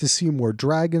can't wait to see more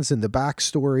dragons and the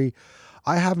backstory.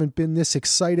 I haven't been this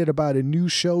excited about a new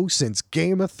show since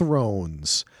Game of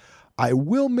Thrones. I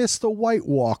will miss the White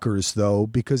Walkers, though,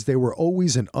 because they were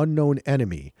always an unknown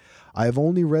enemy. I have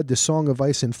only read the Song of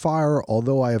Ice and Fire,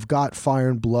 although I have got Fire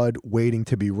and Blood waiting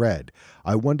to be read.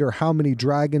 I wonder how many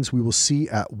dragons we will see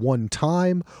at one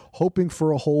time, hoping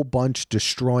for a whole bunch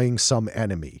destroying some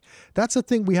enemy. That's a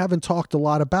thing we haven't talked a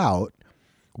lot about,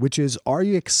 which is, are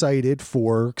you excited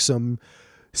for some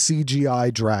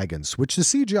CGI dragons? Which the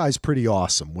CGI is pretty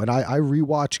awesome. When I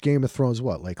rewatched Game of Thrones,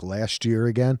 like last year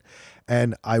again,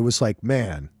 and I was like,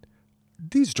 man,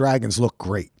 these dragons look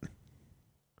great.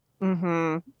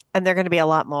 Mm-hmm. And they're going to be a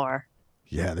lot more.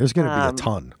 Yeah, there's going to be a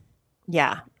ton.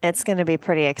 Yeah, it's going to be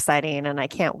pretty exciting. And I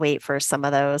can't wait for some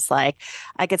of those. Like,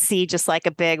 I could see just like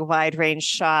a big wide range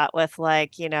shot with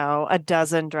a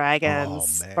dozen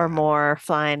dragons or more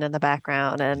flying in the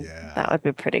background. And that would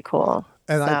be pretty cool.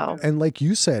 And and like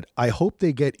you said, I hope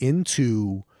they get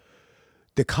into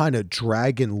the kind of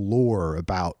dragon lore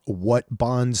about what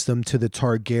bonds them to the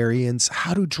Targaryens.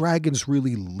 How do dragons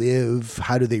really live?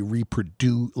 How do they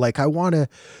reproduce? Like, I want to,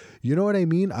 you know what I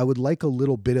mean? I would like a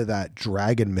little bit of that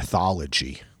dragon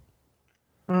mythology.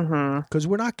 Because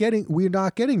we're not getting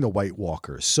the White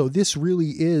Walkers. So this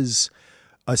really is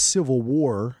a civil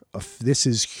war. This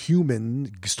is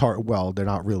human. Well, they're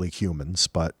not really humans,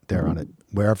 but they're on it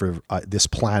wherever this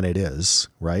planet is,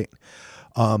 right?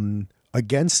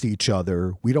 Against each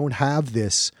other. We don't have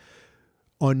this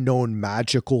unknown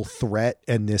magical threat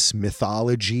and this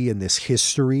mythology and this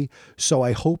history. So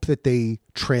I hope that they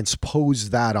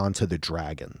transpose that onto the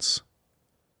dragons.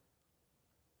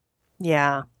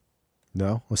 Yeah.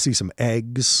 No, let's see some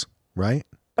eggs, right?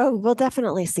 Oh, we'll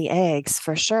definitely see eggs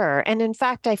for sure. And in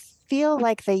fact, I feel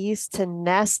like they used to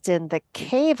nest in the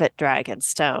cave at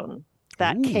Dragonstone.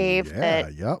 That cave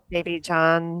that maybe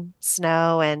Jon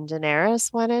Snow and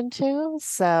Daenerys went into.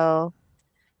 So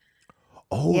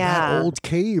Oh, that Yeah. old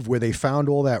cave where they found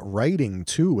all that writing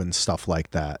too and stuff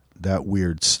like that. That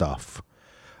weird stuff.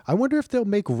 I wonder if they'll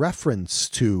make reference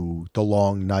to the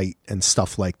Long Night and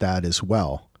stuff like that as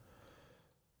well.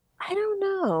 I don't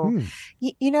know.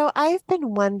 Hmm. I've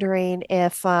been wondering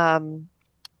if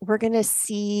we're gonna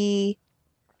see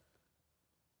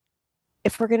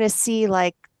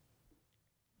like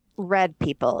red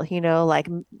people, like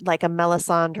a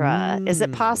Melisandre. Is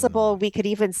it Mm. possible we could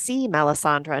even see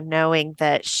Melisandre knowing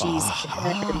that she's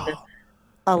been Ah.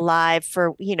 alive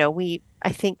for,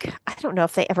 I don't know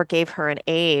if they ever gave her an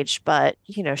age, but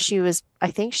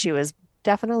I think she was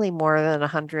definitely more than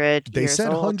 100 They years said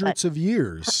old. But hundreds of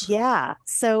years. yeah,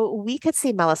 so we could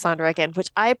see Melisandre again, which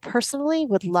I personally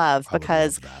would love I would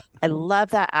because love that. I love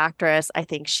that actress. I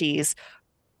think she's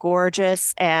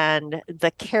gorgeous and the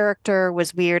character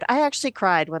was weird. I actually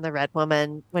cried when the Red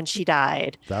Woman, when she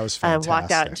died, That was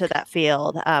walked out into fantastic. that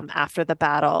field after the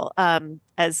battle.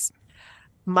 As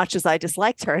much as I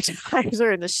disliked her at times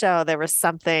during the show, there was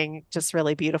something just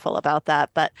really beautiful about that.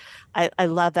 But I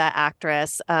love that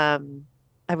actress.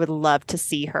 I would love to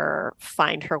see her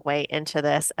find her way into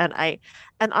this. And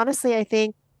honestly, I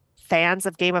think fans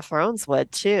of Game of Thrones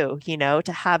would too, to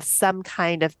have some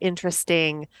kind of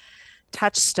interesting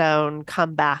touchstone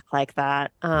come back like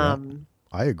that. Yeah,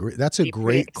 I agree. That's a Be pretty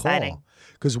great call. exciting.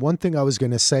 Because one thing I was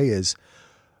going to say is,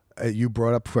 you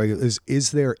brought up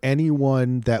is there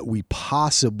anyone that we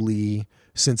possibly,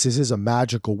 since this is a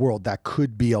magical world, that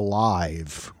could be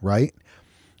alive, right?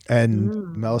 And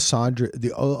Mm. Melisandre,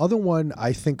 the other one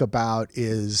I think about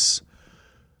is,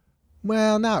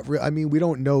 well, not really. I mean, we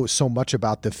don't know so much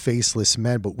about the faceless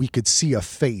men, but we could see a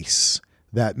face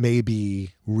that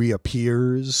maybe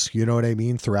reappears, you know what I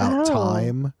mean, throughout Oh,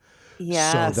 time. So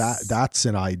yes. that's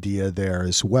an idea there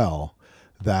as well.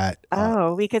 That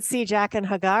Oh, we could see Jack and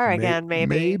Hagar again,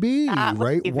 maybe. maybe That would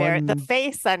right be the one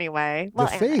face anyway. the Well,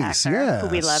 and the face, actor who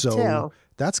yeah. we love So too.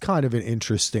 that's kind of an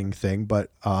interesting thing,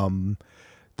 but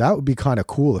that would be kind of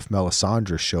cool if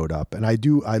Melisandre showed up. And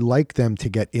I like them to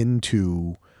get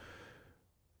into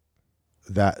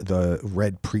that, the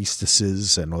red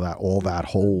priestesses and all that Mhm.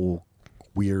 whole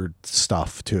weird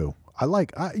stuff too.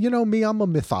 Me, I'm a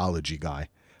mythology guy.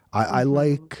 I, I Mhm.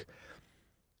 like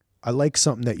I like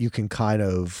something that you can kind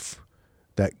of,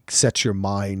 that sets your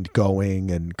mind going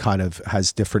and kind of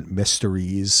has different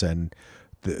mysteries. And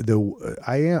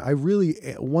I really,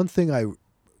 one thing I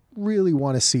really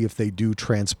want to see if they do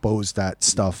transpose that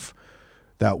stuff,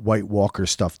 that White Walker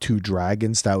stuff, to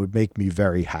dragons. That would make me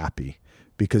very happy,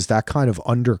 because that kind of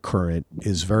undercurrent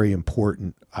is very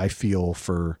important, I feel,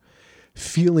 for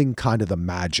feeling kind of the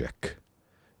magic,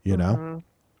 you know?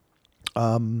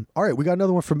 Mhm. All right, we got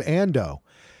another one from Ando.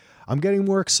 I'm getting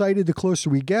more excited the closer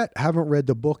we get. Haven't read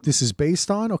the book this is based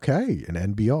on. Okay, an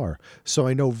NBR. So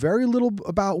I know very little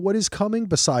about what is coming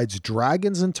besides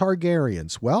dragons and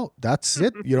Targaryens. Well, that's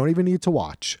it. You don't even need to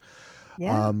watch.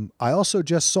 Yeah. I also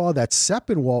just saw that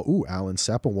Alan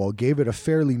Sepinwall, gave it a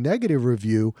fairly negative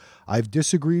review. I've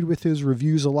disagreed with his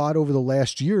reviews a lot over the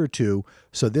last year or two,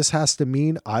 so this has to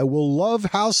mean I will love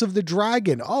House of the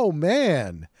Dragon. Oh,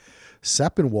 man.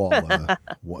 Sepinwall,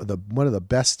 one of the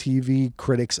best TV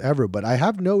critics ever. But I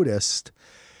have noticed,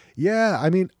 yeah,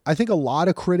 I mean, I think a lot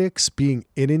of critics being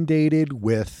inundated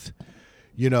with,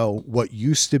 what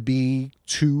used to be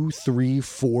 2, 3,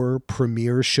 4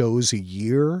 premiere shows a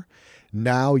year.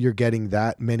 Now you're getting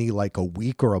that many, like a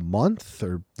week or a month,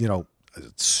 or,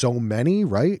 so many,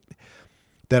 right?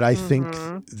 That I think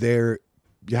Mhm.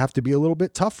 you have to be a little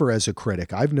bit tougher as a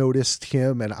critic. I've noticed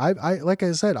him, and I like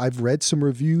I said, I've read some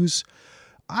reviews.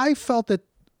 I felt that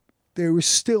they were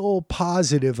still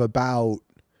positive about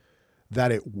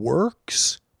that it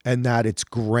works and that it's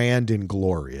grand and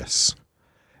glorious.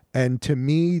 And to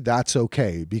me, that's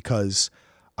okay, because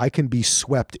I can be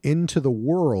swept into the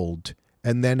world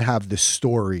and then have the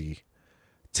story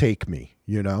take me,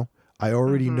 I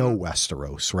already know Mhm.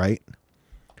 Westeros, right?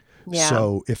 Yeah.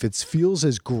 So if it feels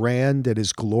as grand and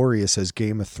as glorious as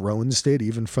Game of Thrones did,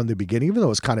 even from the beginning, even though it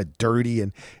was kind of dirty,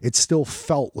 and it still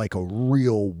felt like a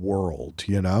real world,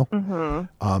 Mhm.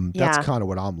 that's Yeah. kind of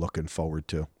what I'm looking forward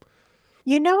to.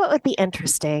 You know what would be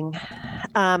interesting?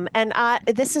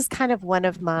 This is kind of one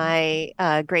of my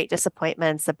great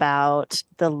disappointments about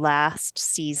the last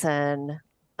season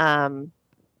um,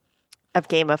 of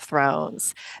Game of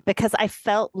Thrones, because I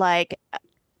felt like,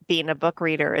 being a book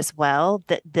reader as well,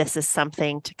 that this is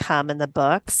something to come in the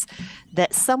books,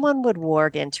 that someone would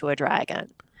warg into a dragon.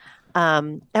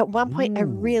 At one point, I Ooh,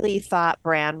 really thought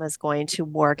Bran was going to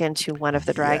warg into one of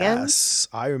the dragons. yes.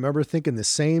 I remember thinking the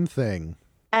same thing.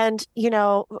 And,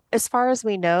 as far as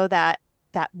we know, that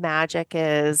magic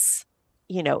is,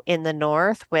 in the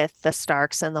north with the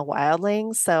Starks and the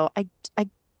Wildlings. So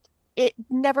it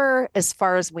never, as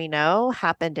far as we know,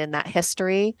 happened in that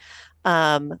history.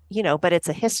 But it's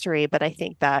a history, but I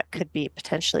think that could be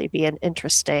potentially be an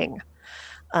interesting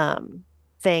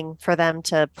thing for them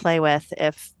to play with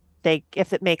if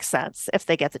it makes sense, if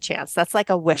they get the chance. That's like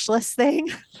a wish list thing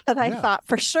that I thought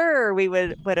for sure we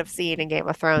would have seen in Game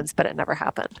of Thrones, but it never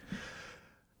happened.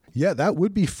 Yeah, that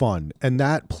would be fun. And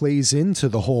that plays into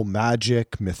the whole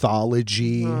magic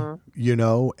mythology, and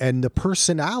the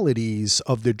personalities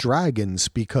of the dragons,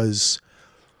 because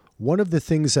one of the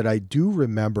things that I do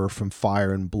remember from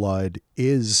Fire and Blood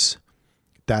is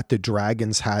that the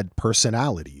dragons had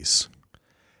personalities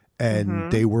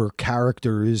and they were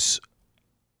characters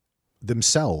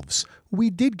themselves. We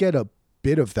did get a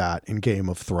bit of that in Game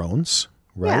of Thrones,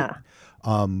 right?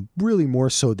 Yeah. Really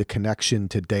more so the connection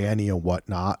to Dany and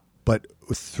whatnot. But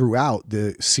throughout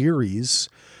the series,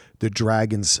 the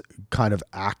dragons kind of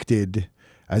acted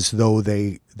as though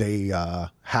they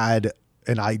had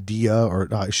an idea, or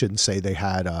no, I shouldn't say they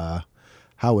had,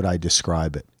 how would I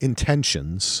describe it?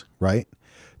 Intentions, right?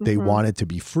 They wanted to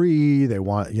be free. They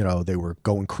were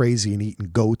going crazy and eating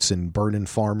goats and burning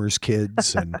farmers'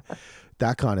 kids and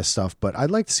that kind of stuff. But I'd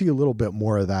like to see a little bit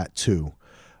more of that too.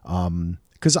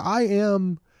 Because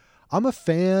I'm a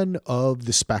fan of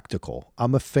the spectacle.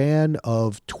 I'm a fan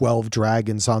of 12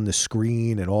 dragons on the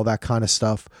screen and all that kind of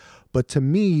stuff. But to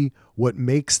me, what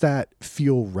makes that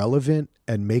feel relevant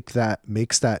and makes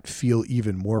that feel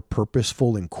even more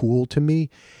purposeful and cool to me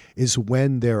is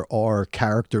when there are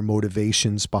character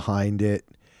motivations behind it,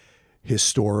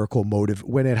 historical motive,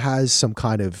 when it has some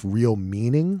kind of real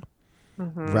meaning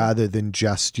rather than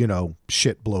just,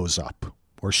 shit blows up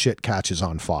or shit catches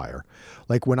on fire.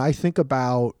 Like when I think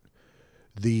about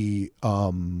the,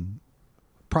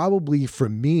 probably for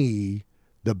me,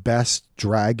 the best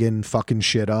dragon fucking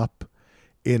shit up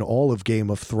in all of Game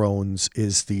of Thrones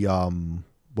is the,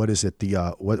 what is it?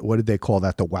 The, what did they call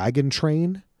that? The wagon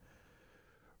train?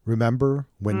 Remember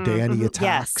when Dany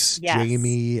attacks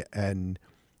Jaime, and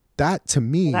that to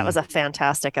me, that was a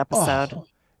fantastic episode.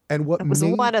 And what it was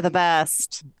one of the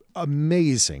best.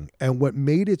 Amazing. And what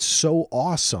made it so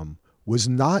awesome was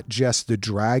not just the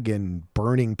dragon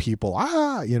burning people,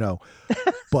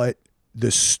 but the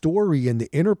story and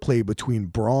the interplay between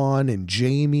Bronn and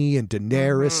Jaime and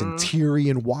Daenerys and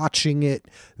Tyrion watching it.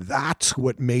 That's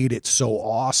what made it so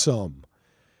awesome.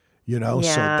 So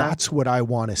that's what I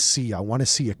want to see. I want to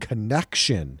see a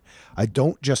connection. I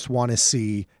don't just want to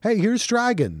see, hey, here's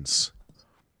dragons.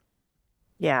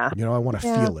 Yeah. I want to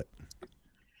feel it.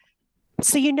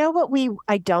 So what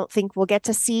I don't think we'll get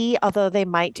to see, although they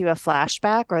might do a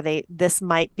flashback, or this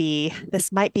might be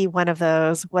one of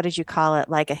those, what did you call it?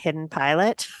 Like a hidden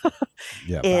pilot?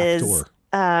 Yeah. Is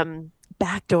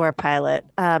backdoor pilot.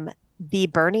 The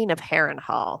burning of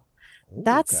Harrenhal.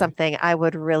 That's something I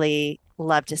would really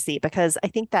love to see, because I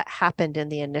think that happened in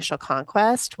the initial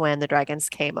conquest when the dragons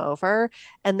came over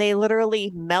and they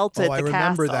literally melted the castle. I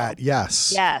remember that.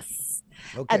 Yes. Yes.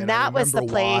 Okay, and that was the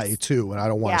place why too, and I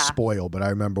don't want to spoil, but I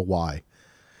remember why.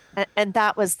 And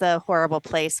that was the horrible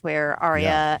place where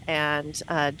Arya and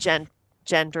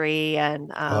Gendry and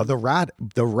the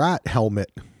rat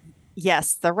helmet.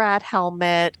 Yes, the rat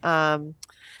helmet.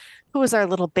 Who was our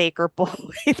little baker boy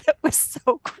that was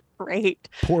so great?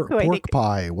 Pork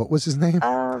pie. What was his name?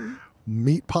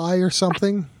 Meat pie or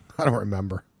something? I don't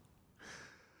remember.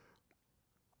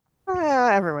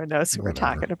 Everyone knows who we're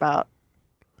talking about.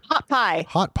 Hot pie.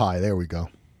 Hot pie. There we go.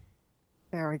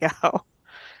 There we go.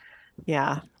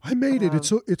 Yeah. I made it.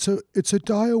 It's a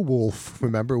dire wolf.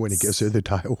 Remember when he gives her the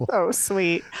dire wolf? So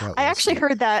sweet. I actually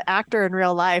heard that actor in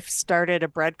real life started a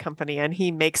bread company and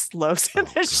he makes loaves in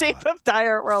the shape of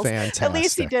dire wolves. Fantastic. At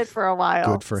least he did for a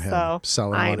while. Good for him. So,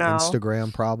 selling on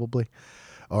Instagram probably,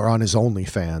 or on his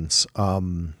OnlyFans.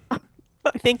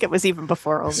 I think it was even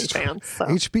before OnlyFans. So.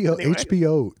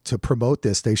 HBO to promote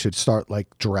this, they should start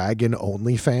like dragon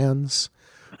OnlyFans,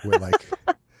 where like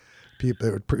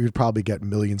people you'd probably get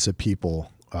millions of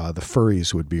people. The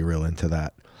furries would be real into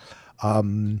that. What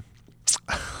am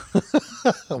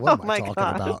I talking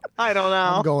about? I don't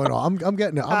know. I'm going on.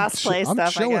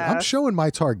 I'm showing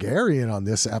my Targaryen on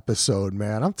this episode,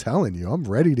 man. I'm telling you, I'm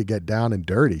ready to get down and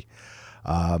dirty.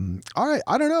 All right.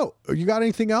 I don't know. You got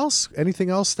anything else? Anything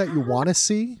else that you want to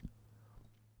see?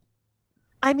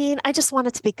 I mean, I just want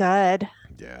it to be good.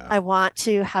 Yeah. I want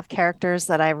to have characters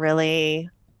that I really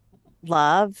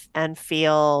love and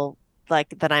feel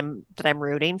like that I'm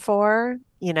rooting for,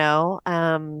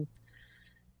 and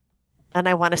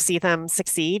I want to see them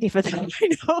succeed, even though I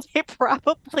know they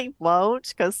probably won't,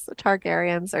 because the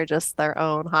Targaryens are just their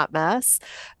own hot mess.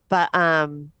 But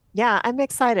yeah, I'm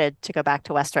excited to go back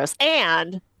to Westeros.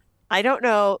 And I don't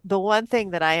know, the one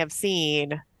thing that I have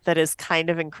seen that is kind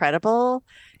of incredible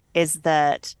is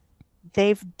that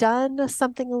they've done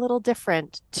something a little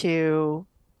different to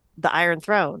the Iron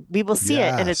Throne. We will see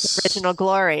it in its original Yes.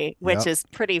 glory, which Yep. is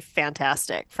pretty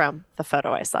fantastic from the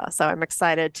photo I saw. So I'm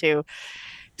excited to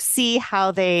see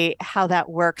how that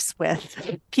works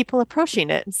with people approaching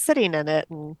it and sitting in it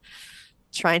and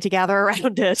trying to gather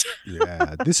around it.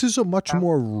 Yeah. This is a much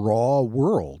more raw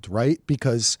world, right?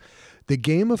 Because the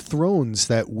Game of Thrones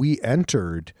that we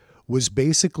entered was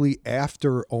basically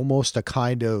after almost a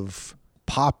kind of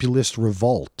populist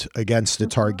revolt against the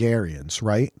Targaryens,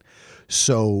 right?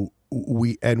 So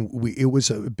we it was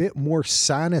a bit more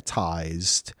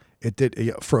sanitized. It did,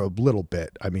 yeah, for a little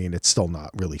bit. I mean, it's still not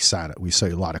really sanit. We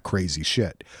say a lot of crazy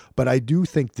shit, but I do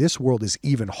think this world is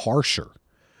even harsher,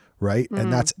 right?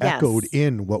 And that's echoed Yes.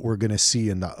 in what we're going to see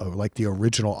in the like the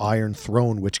original Iron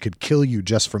Throne, which could kill you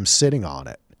just from sitting on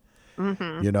it,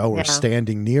 you know, or Yeah.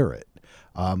 standing near it.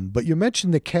 But you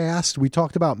mentioned the cast. We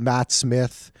talked about Matt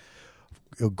Smith,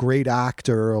 a great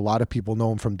actor. A lot of people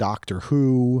know him from Doctor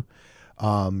Who.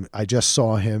 I just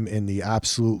saw him in the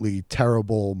absolutely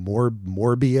terrible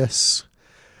Morbius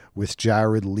with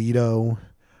Jared Leto.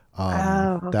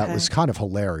 Oh, That okay. was kind of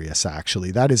hilarious,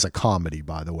 actually. That is a comedy,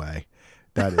 by the way.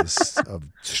 That is a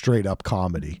straight up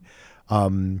comedy.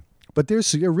 But there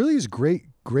really is great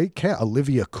cat.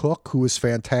 Olivia Cook, who is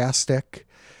fantastic.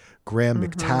 Graham Hmm.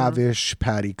 McTavish,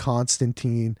 Patty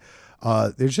Constantine.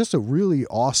 There's just a really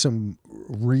awesome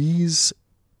Reese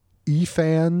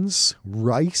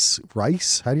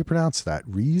Rice. How do you pronounce that?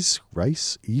 Rice,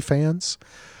 Ifans.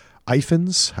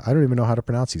 I don't even know how to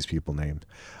pronounce these people names.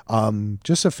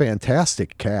 Just a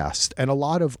fantastic cast and a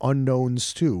lot of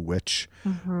unknowns too, which I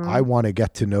Hmm. want to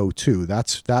get to know too.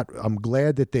 That I'm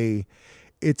glad that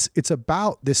it's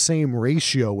about the same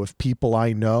ratio of people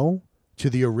I know to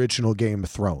the original Game of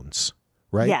Thrones,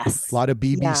 right? A Yes. lot of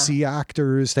Yeah. BBC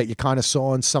actors that you kind of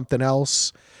saw in something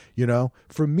else. You know,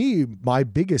 for me, my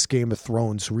biggest Game of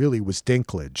Thrones really was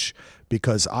Dinklage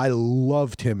because I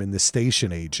loved him in The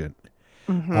Station Agent,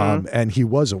 Hmm. and he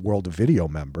was a World of Video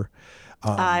member.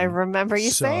 I remember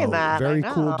you saying So that. I very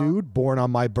cool know. dude. Born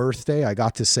on my birthday, I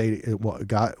got to say, well,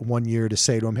 got 1 year to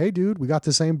say to him, "Hey, dude, we got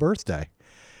the same birthday,"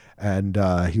 and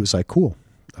he was like, "Cool.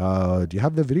 Do you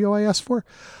have the video I asked for?"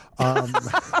 Um,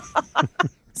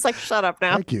 It's like, shut up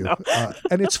now. Thank you. No.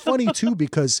 And it's funny too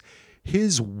because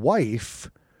his wife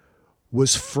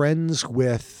was friends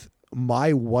with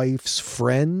my wife's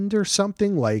friend or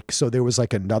something, like, so there was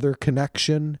like another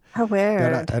connection How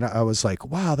that weird. I was like,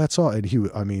 wow, that's all. And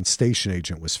I mean, Station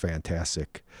Agent was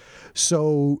fantastic.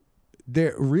 So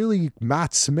there really,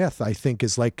 Matt Smith, I think,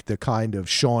 is like the kind of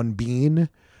Sean Bean,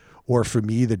 or for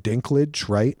me, the Dinklage,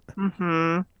 right?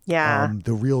 Yeah.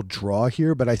 The real draw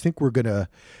here. But I think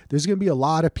there's gonna be a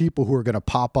lot of people who are gonna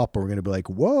pop up and we're gonna be like,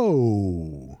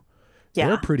 whoa, they're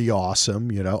Yeah. pretty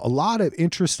awesome. You know, a lot of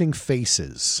interesting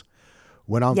faces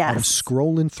when I'm Yes.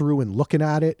 scrolling through and looking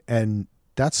at it, and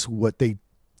that's what they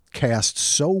cast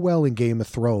so well in Game of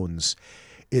Thrones.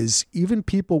 Is even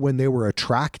people when they were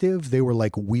attractive, they were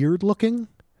like weird looking,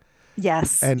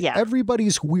 Yes. and Yeah.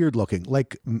 everybody's weird looking.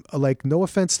 Like no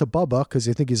offense to Bubba, because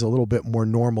I think he's a little bit more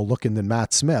normal looking than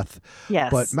Matt Smith, but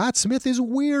Yes. Matt Smith is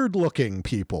weird looking.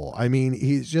 People, I mean,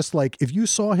 he's just like, if you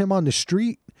saw him on the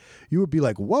street, you would be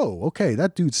like, whoa, okay,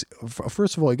 that dude's,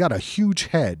 first of all, he got a huge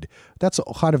head. That's a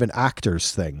kind of an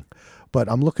actor's thing, but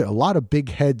I'm looking at a lot of big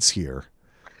heads here.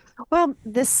 Well,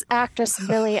 this actress,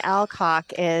 Millie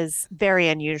Alcock, is very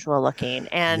unusual looking,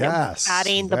 and Yes,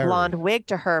 adding the blonde very. wig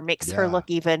to her makes her Yeah, look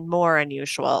even more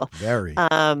unusual. very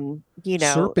You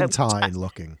know, serpentine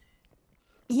looking.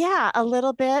 yeah, a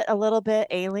little bit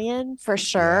alien for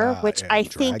sure, Yeah, which I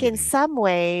and think in dragony. some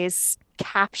ways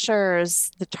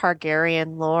captures the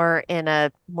Targaryen lore in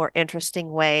a more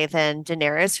interesting way than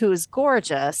Daenerys, who is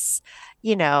gorgeous,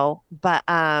 but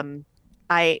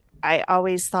I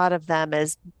always thought of them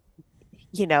as,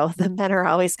 the men are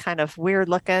always kind of weird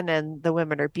looking and the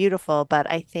women are beautiful, but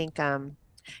I think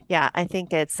yeah, I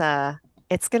think it's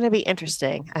going to be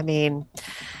interesting. I mean,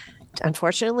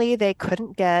 unfortunately, they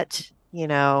couldn't get,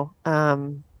 oh,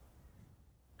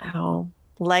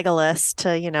 Legolas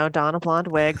to, don a blonde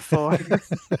wig for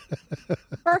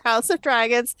House of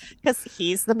Dragons because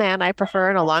he's the man I prefer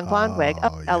in a long blonde wig. Oh,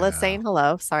 Oh Ella's yeah, saying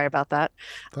hello. Sorry about that.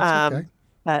 that's okay.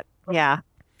 But yeah,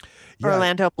 Yeah,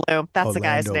 Orlando Bloom. That's the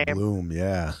guy's Orlando name. Bloom.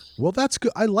 Yeah. Well, that's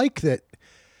good. I like that.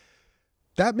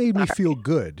 That made me feel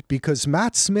good because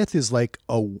Matt Smith is like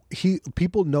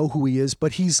people know who he is,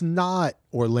 but he's not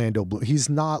Orlando Bloom. He's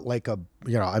not like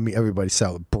everybody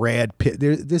said Brad Pitt.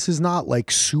 This is not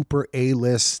like super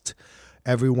A-list.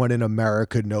 Everyone in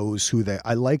America knows who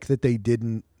I like that they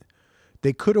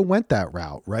could have went that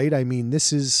route, right? I mean,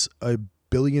 this is a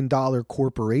billion-dollar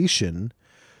corporation.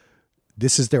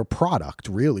 This is their product,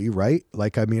 really, right?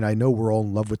 Like, I mean, I know we're all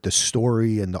in love with the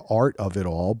story and the art of it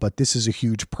all, but this is a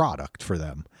huge product for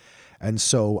them. And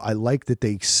so I like that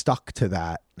they stuck to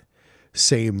that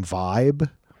same vibe.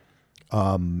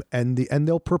 And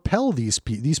they'll propel these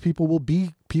people will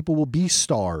be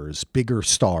stars, bigger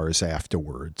stars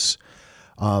afterwards.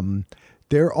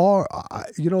 There are,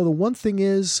 the one thing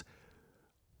is,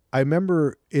 I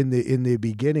remember in the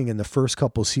beginning, in the first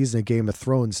couple seasons of Game of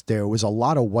Thrones, there was a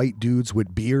lot of white dudes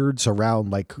with beards around,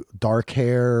 like dark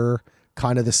hair,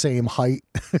 kind of the same height.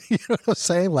 You know what I'm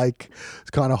saying? Like,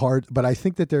 it's kind of hard. But I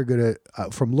think that they're going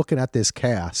to, from looking at this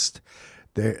cast,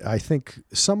 I think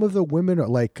some of the women are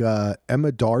like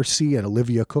Emma Darcy and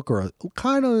Olivia Cook are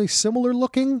kind of similar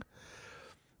looking.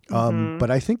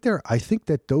 But I think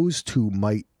that those two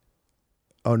might.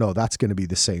 Oh no, that's going to be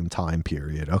the same time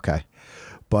period. Okay.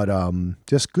 But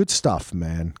just good stuff,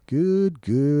 man.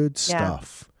 Good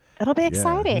stuff. It'll be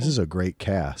exciting. This is a great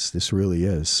cast. This really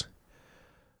is.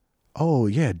 Oh,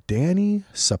 yeah. Danny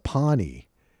Sapani.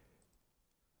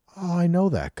 Oh, I know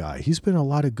that guy. He's been in a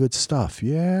lot of good stuff.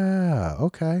 Yeah.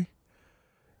 Okay.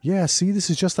 Yeah. See, this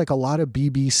is just like a lot of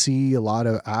BBC, a lot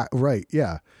of... right.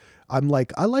 Yeah. I'm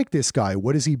like, I like this guy.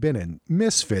 What has he been in?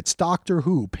 Misfits, Doctor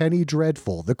Who, Penny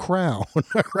Dreadful, The Crown.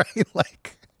 Right?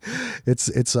 Like,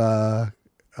 it's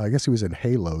I guess he was in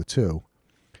Halo too.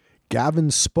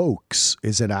 Gavin Spokes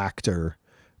is an actor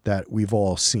that we've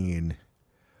all seen.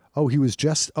 Oh, he was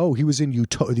in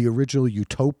the original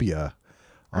Utopia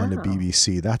on the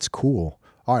BBC. That's cool.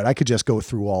 All right, I could just go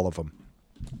through all of them.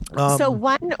 So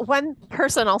one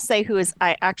person I'll say who is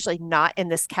actually not in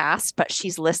this cast, but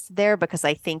she's listed there because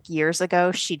I think years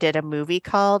ago she did a movie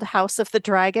called House of the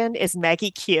Dragon, is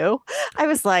Maggie Q. I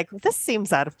was like, this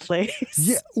seems out of place.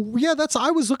 Yeah,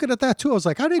 I was looking at that too. I was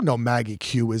like, I didn't know Maggie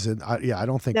Q is in. I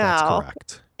don't think that's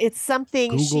correct. It's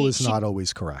something Google is not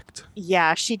always correct.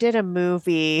 Yeah, she did a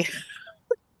movie.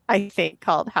 I think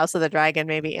called House of the Dragon,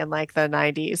 maybe in like the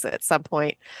 90s at some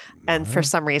point. And for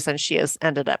some reason she has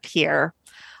ended up here,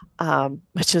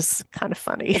 which is kind of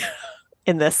funny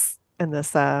in this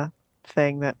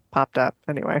thing that popped up.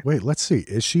 Anyway. Wait, let's see.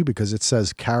 Is she? Because it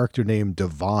says character name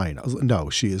Divine. No,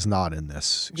 she is not in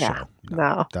this show.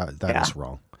 No. That is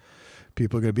wrong.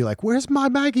 People are going to be like, where's my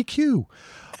Maggie Q?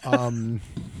 All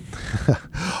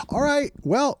right.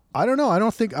 Well, I don't know. I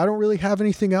don't really have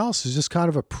anything else. It's just kind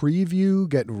of a preview,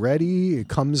 getting ready. It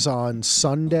comes on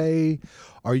Sunday.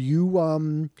 Are you,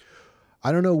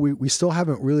 I don't know. We still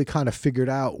haven't really kind of figured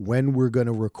out when we're going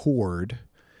to record.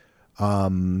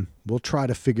 We'll try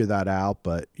to figure that out,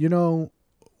 but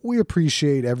we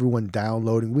appreciate everyone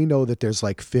downloading. We know that there's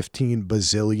like 15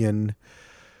 bazillion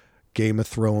Game of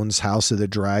Thrones, House of the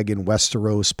Dragon,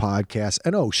 Westeros podcast.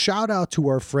 And shout out to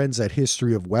our friends at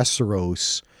History of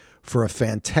Westeros for a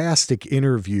fantastic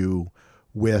interview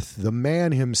with the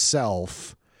man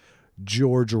himself,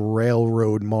 George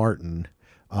Railroad Martin.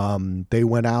 They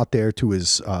went out there to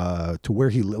his to where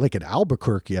he like in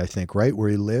Albuquerque, I think, right, where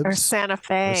he lives, or Santa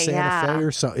Fe,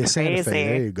 or Santa Fe.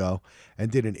 There you go. And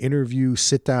did an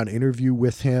sit down interview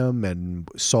with him, and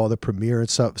saw the premiere and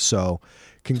stuff. So,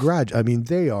 I mean,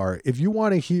 they are. If you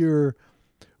want to hear,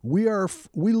 we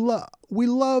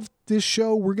love this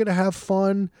show. We're gonna have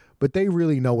fun, but they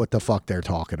really know what the fuck they're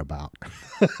talking about.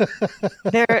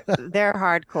 They're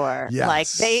hardcore.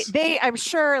 Yes. Like they I'm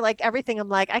sure, like everything, I'm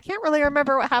like, I can't really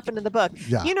remember what happened in the book.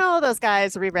 Yeah. Those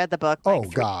guys reread the book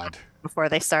God, before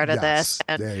they started this,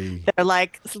 and they're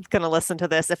like gonna listen to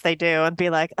this if they do and be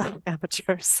like, oh,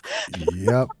 amateurs.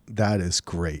 Yep, that is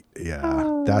great.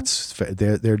 Yeah,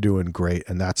 they're doing great,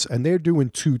 and they're doing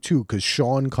two too, because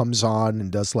Sean comes on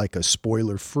and does like a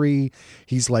spoiler free.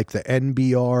 He's like the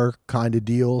NBR kind of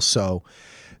deal, so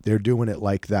they're doing it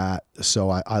like that. So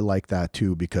I like that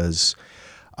too, because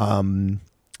even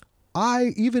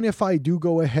if I do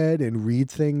go ahead and read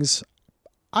things,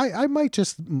 I might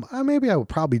maybe I would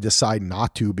probably decide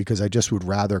not to, because I just would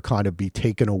rather kind of be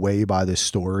taken away by the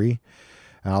story,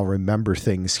 and I'll remember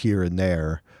things here and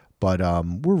there. But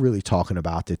we're really talking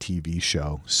about the TV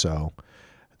show, so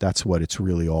that's what it's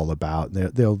really all about.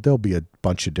 There'll be a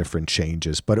bunch of different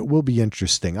changes, but it will be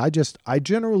interesting. I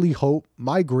generally hope,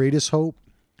 my greatest hope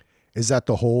is that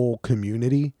the whole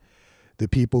community, the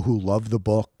people who love the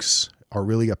books, are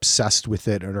really obsessed with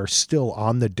it and are still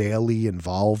on the daily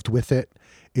involved with it,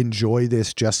 enjoy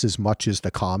this just as much as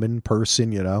the common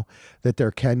person, you know, that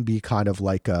there can be kind of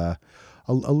like a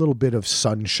little bit of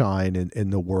sunshine in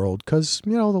the world. Because,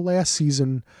 you know, the last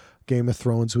season Game of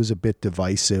Thrones was a bit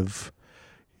divisive.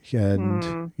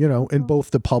 And, you know, in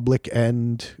both the public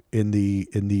and in the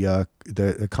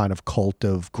kind of cult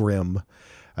of Grimm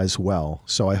as well.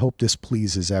 So I hope this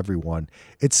pleases everyone.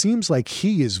 It seems like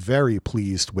he is very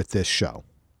pleased with this show.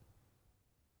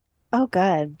 Oh,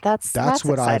 good. That's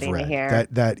what I've exciting read. to hear.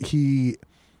 That he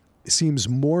seems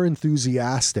more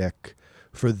enthusiastic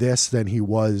for this than he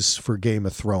was for Game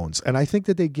of Thrones. And I think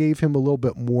that they gave him a little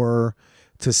bit more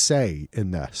to say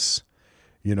in this,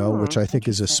 you know, which I think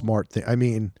is a smart thing. I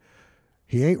mean,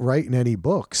 he ain't writing any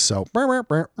books, so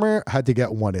had to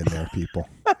get one in there, people.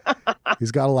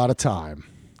 He's got a lot of time.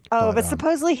 Oh, but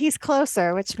supposedly he's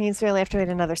closer, which means we only have to wait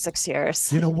another 6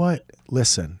 years. You know what?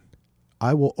 Listen,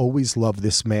 I will always love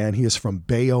this man. He is from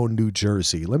Bayonne, New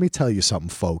Jersey. Let me tell you something,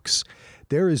 folks.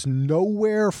 There is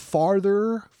nowhere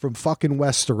farther from fucking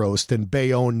Westeros than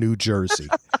Bayonne, New Jersey.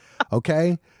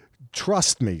 Okay?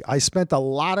 Trust me. I spent a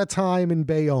lot of time in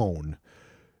Bayonne.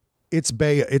 It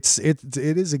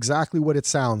is exactly what it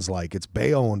sounds like. It's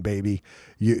Bayonne, baby.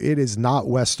 It is not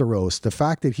Westeros. The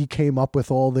fact that he came up with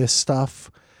all this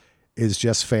stuff is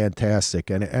just fantastic.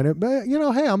 And it, you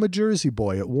know, hey, I'm a Jersey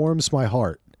boy. It warms my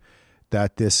heart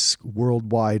that this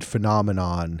worldwide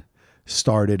phenomenon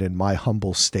started in my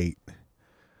humble state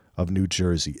of New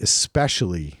Jersey,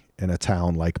 especially in a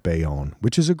town like Bayonne,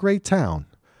 which is a great town,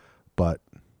 but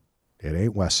it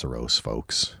ain't Westeros,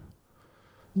 folks.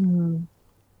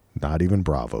 Not even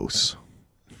Bravos.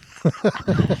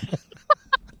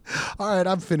 All right,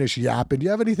 I'm finished yapping. Do you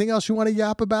have anything else you want to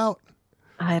yap about?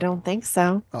 I don't think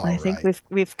so. I think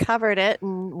we've covered it,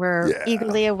 and we're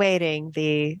eagerly awaiting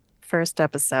the first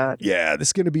episode. Yeah, this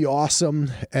is going to be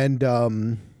awesome. And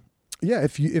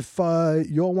if you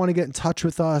all want to get in touch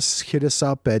with us, hit us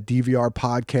up at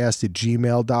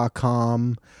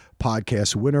dvrpodcast@gmail.com,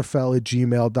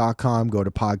 podcastwinterfell@gmail.com. Go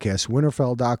to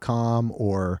podcastwinterfell.com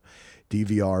or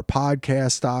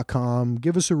dvrpodcast.com.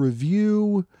 Give us a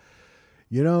review.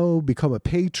 You know, become a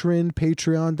patron,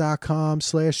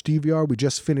 patreon.com/DVR. We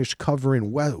just finished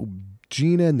covering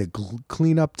Gina and the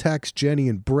cleanup text. Jenny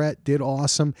and Brett did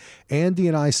awesome. Andy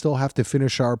and I still have to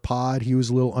finish our pod. He was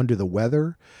a little under the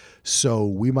weather, so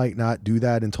we might not do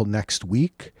that until next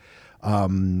week.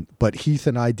 But Heath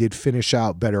and I did finish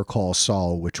out Better Call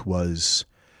Saul, which was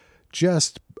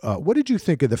just, what did you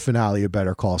think of the finale of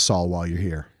Better Call Saul while you're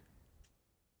here?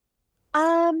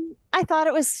 I thought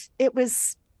it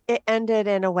ended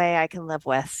in a way I can live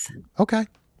with. Okay.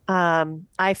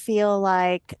 I feel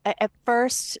like at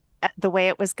first, the way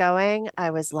it was going,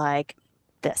 I was like,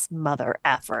 this mother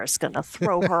effer is going to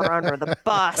throw her under the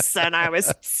bus. And I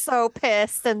was so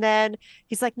pissed. And then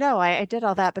he's like, no, I did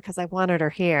all that because I wanted her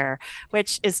here,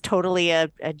 which is totally a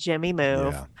Jimmy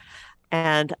move. Yeah.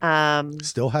 And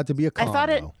still had to be a con, I thought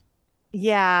it. though.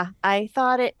 Yeah, I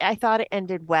thought it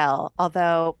ended well.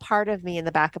 Although part of me in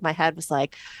the back of my head was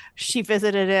like, she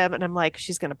visited him, and I'm like,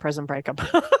 she's going to prison break him.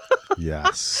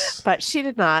 Yes. But she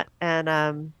did not.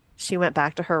 And she went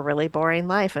back to her really boring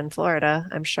life in Florida,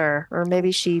 I'm sure. Or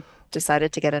maybe she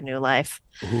decided to get a new life.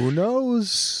 Who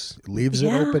knows? Leaves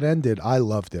it open-ended. I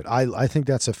loved it. I think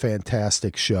that's a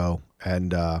fantastic show.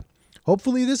 And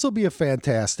hopefully this will be a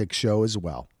fantastic show as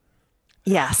well.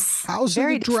 Yes. House of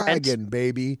the Dragon,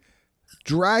 baby.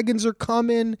 Dragons are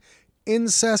coming.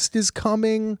 Incest is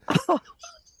coming.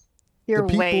 You're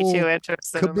way too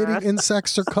interested. Committing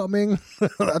insects are coming.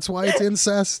 That's why it's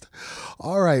incest.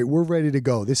 All right, we're ready to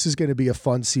go. This is going to be a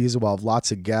fun season. We'll have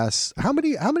lots of guests. How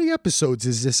many episodes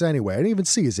is this anyway? I didn't even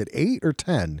see. Is it 8 or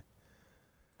 10?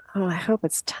 Oh, I hope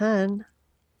it's 10.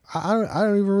 I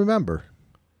don't even remember.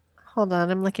 Hold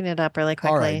on, I'm looking it up really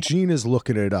quickly. All right, Gina's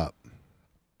looking it up.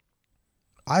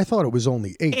 I thought it was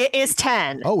only 8. It is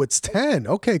 10. Oh, it's 10.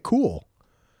 Okay, cool.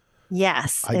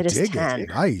 Yes, it is 10.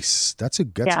 Nice. That's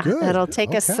good. It'll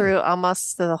take us through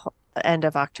almost the end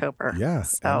of October. Yeah,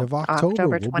 so end of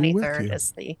October. October 23rd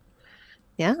is the.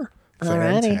 Yeah.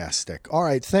 Fantastic. All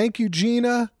right. Thank you,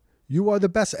 Gina. You are the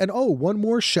best. And one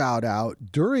more shout out.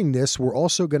 During this, we're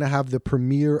also going to have the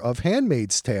premiere of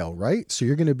Handmaid's Tale, right? So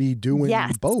you're going to be doing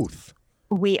both.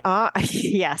 We are.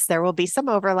 Yes, there will be some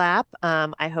overlap.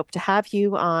 I hope to have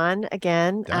you on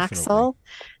again, definitely. Axel,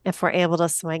 if we're able to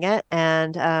swing it.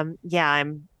 And I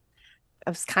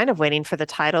was kind of waiting for the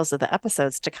titles of the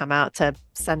episodes to come out to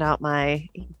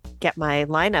get my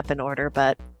lineup in order,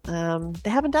 but they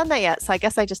haven't done that yet. So I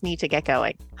guess I just need to get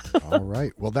going. All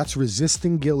right. Well, that's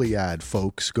Resisting Gilead,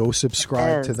 folks. Go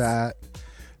subscribe to that.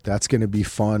 That's going to be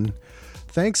fun.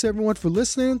 Thanks everyone for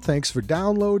listening. Thanks for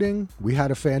downloading. We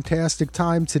had a fantastic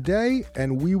time today,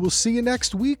 and we will see you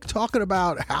next week talking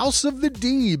about House of the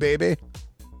D, baby.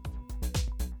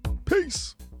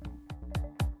 Peace.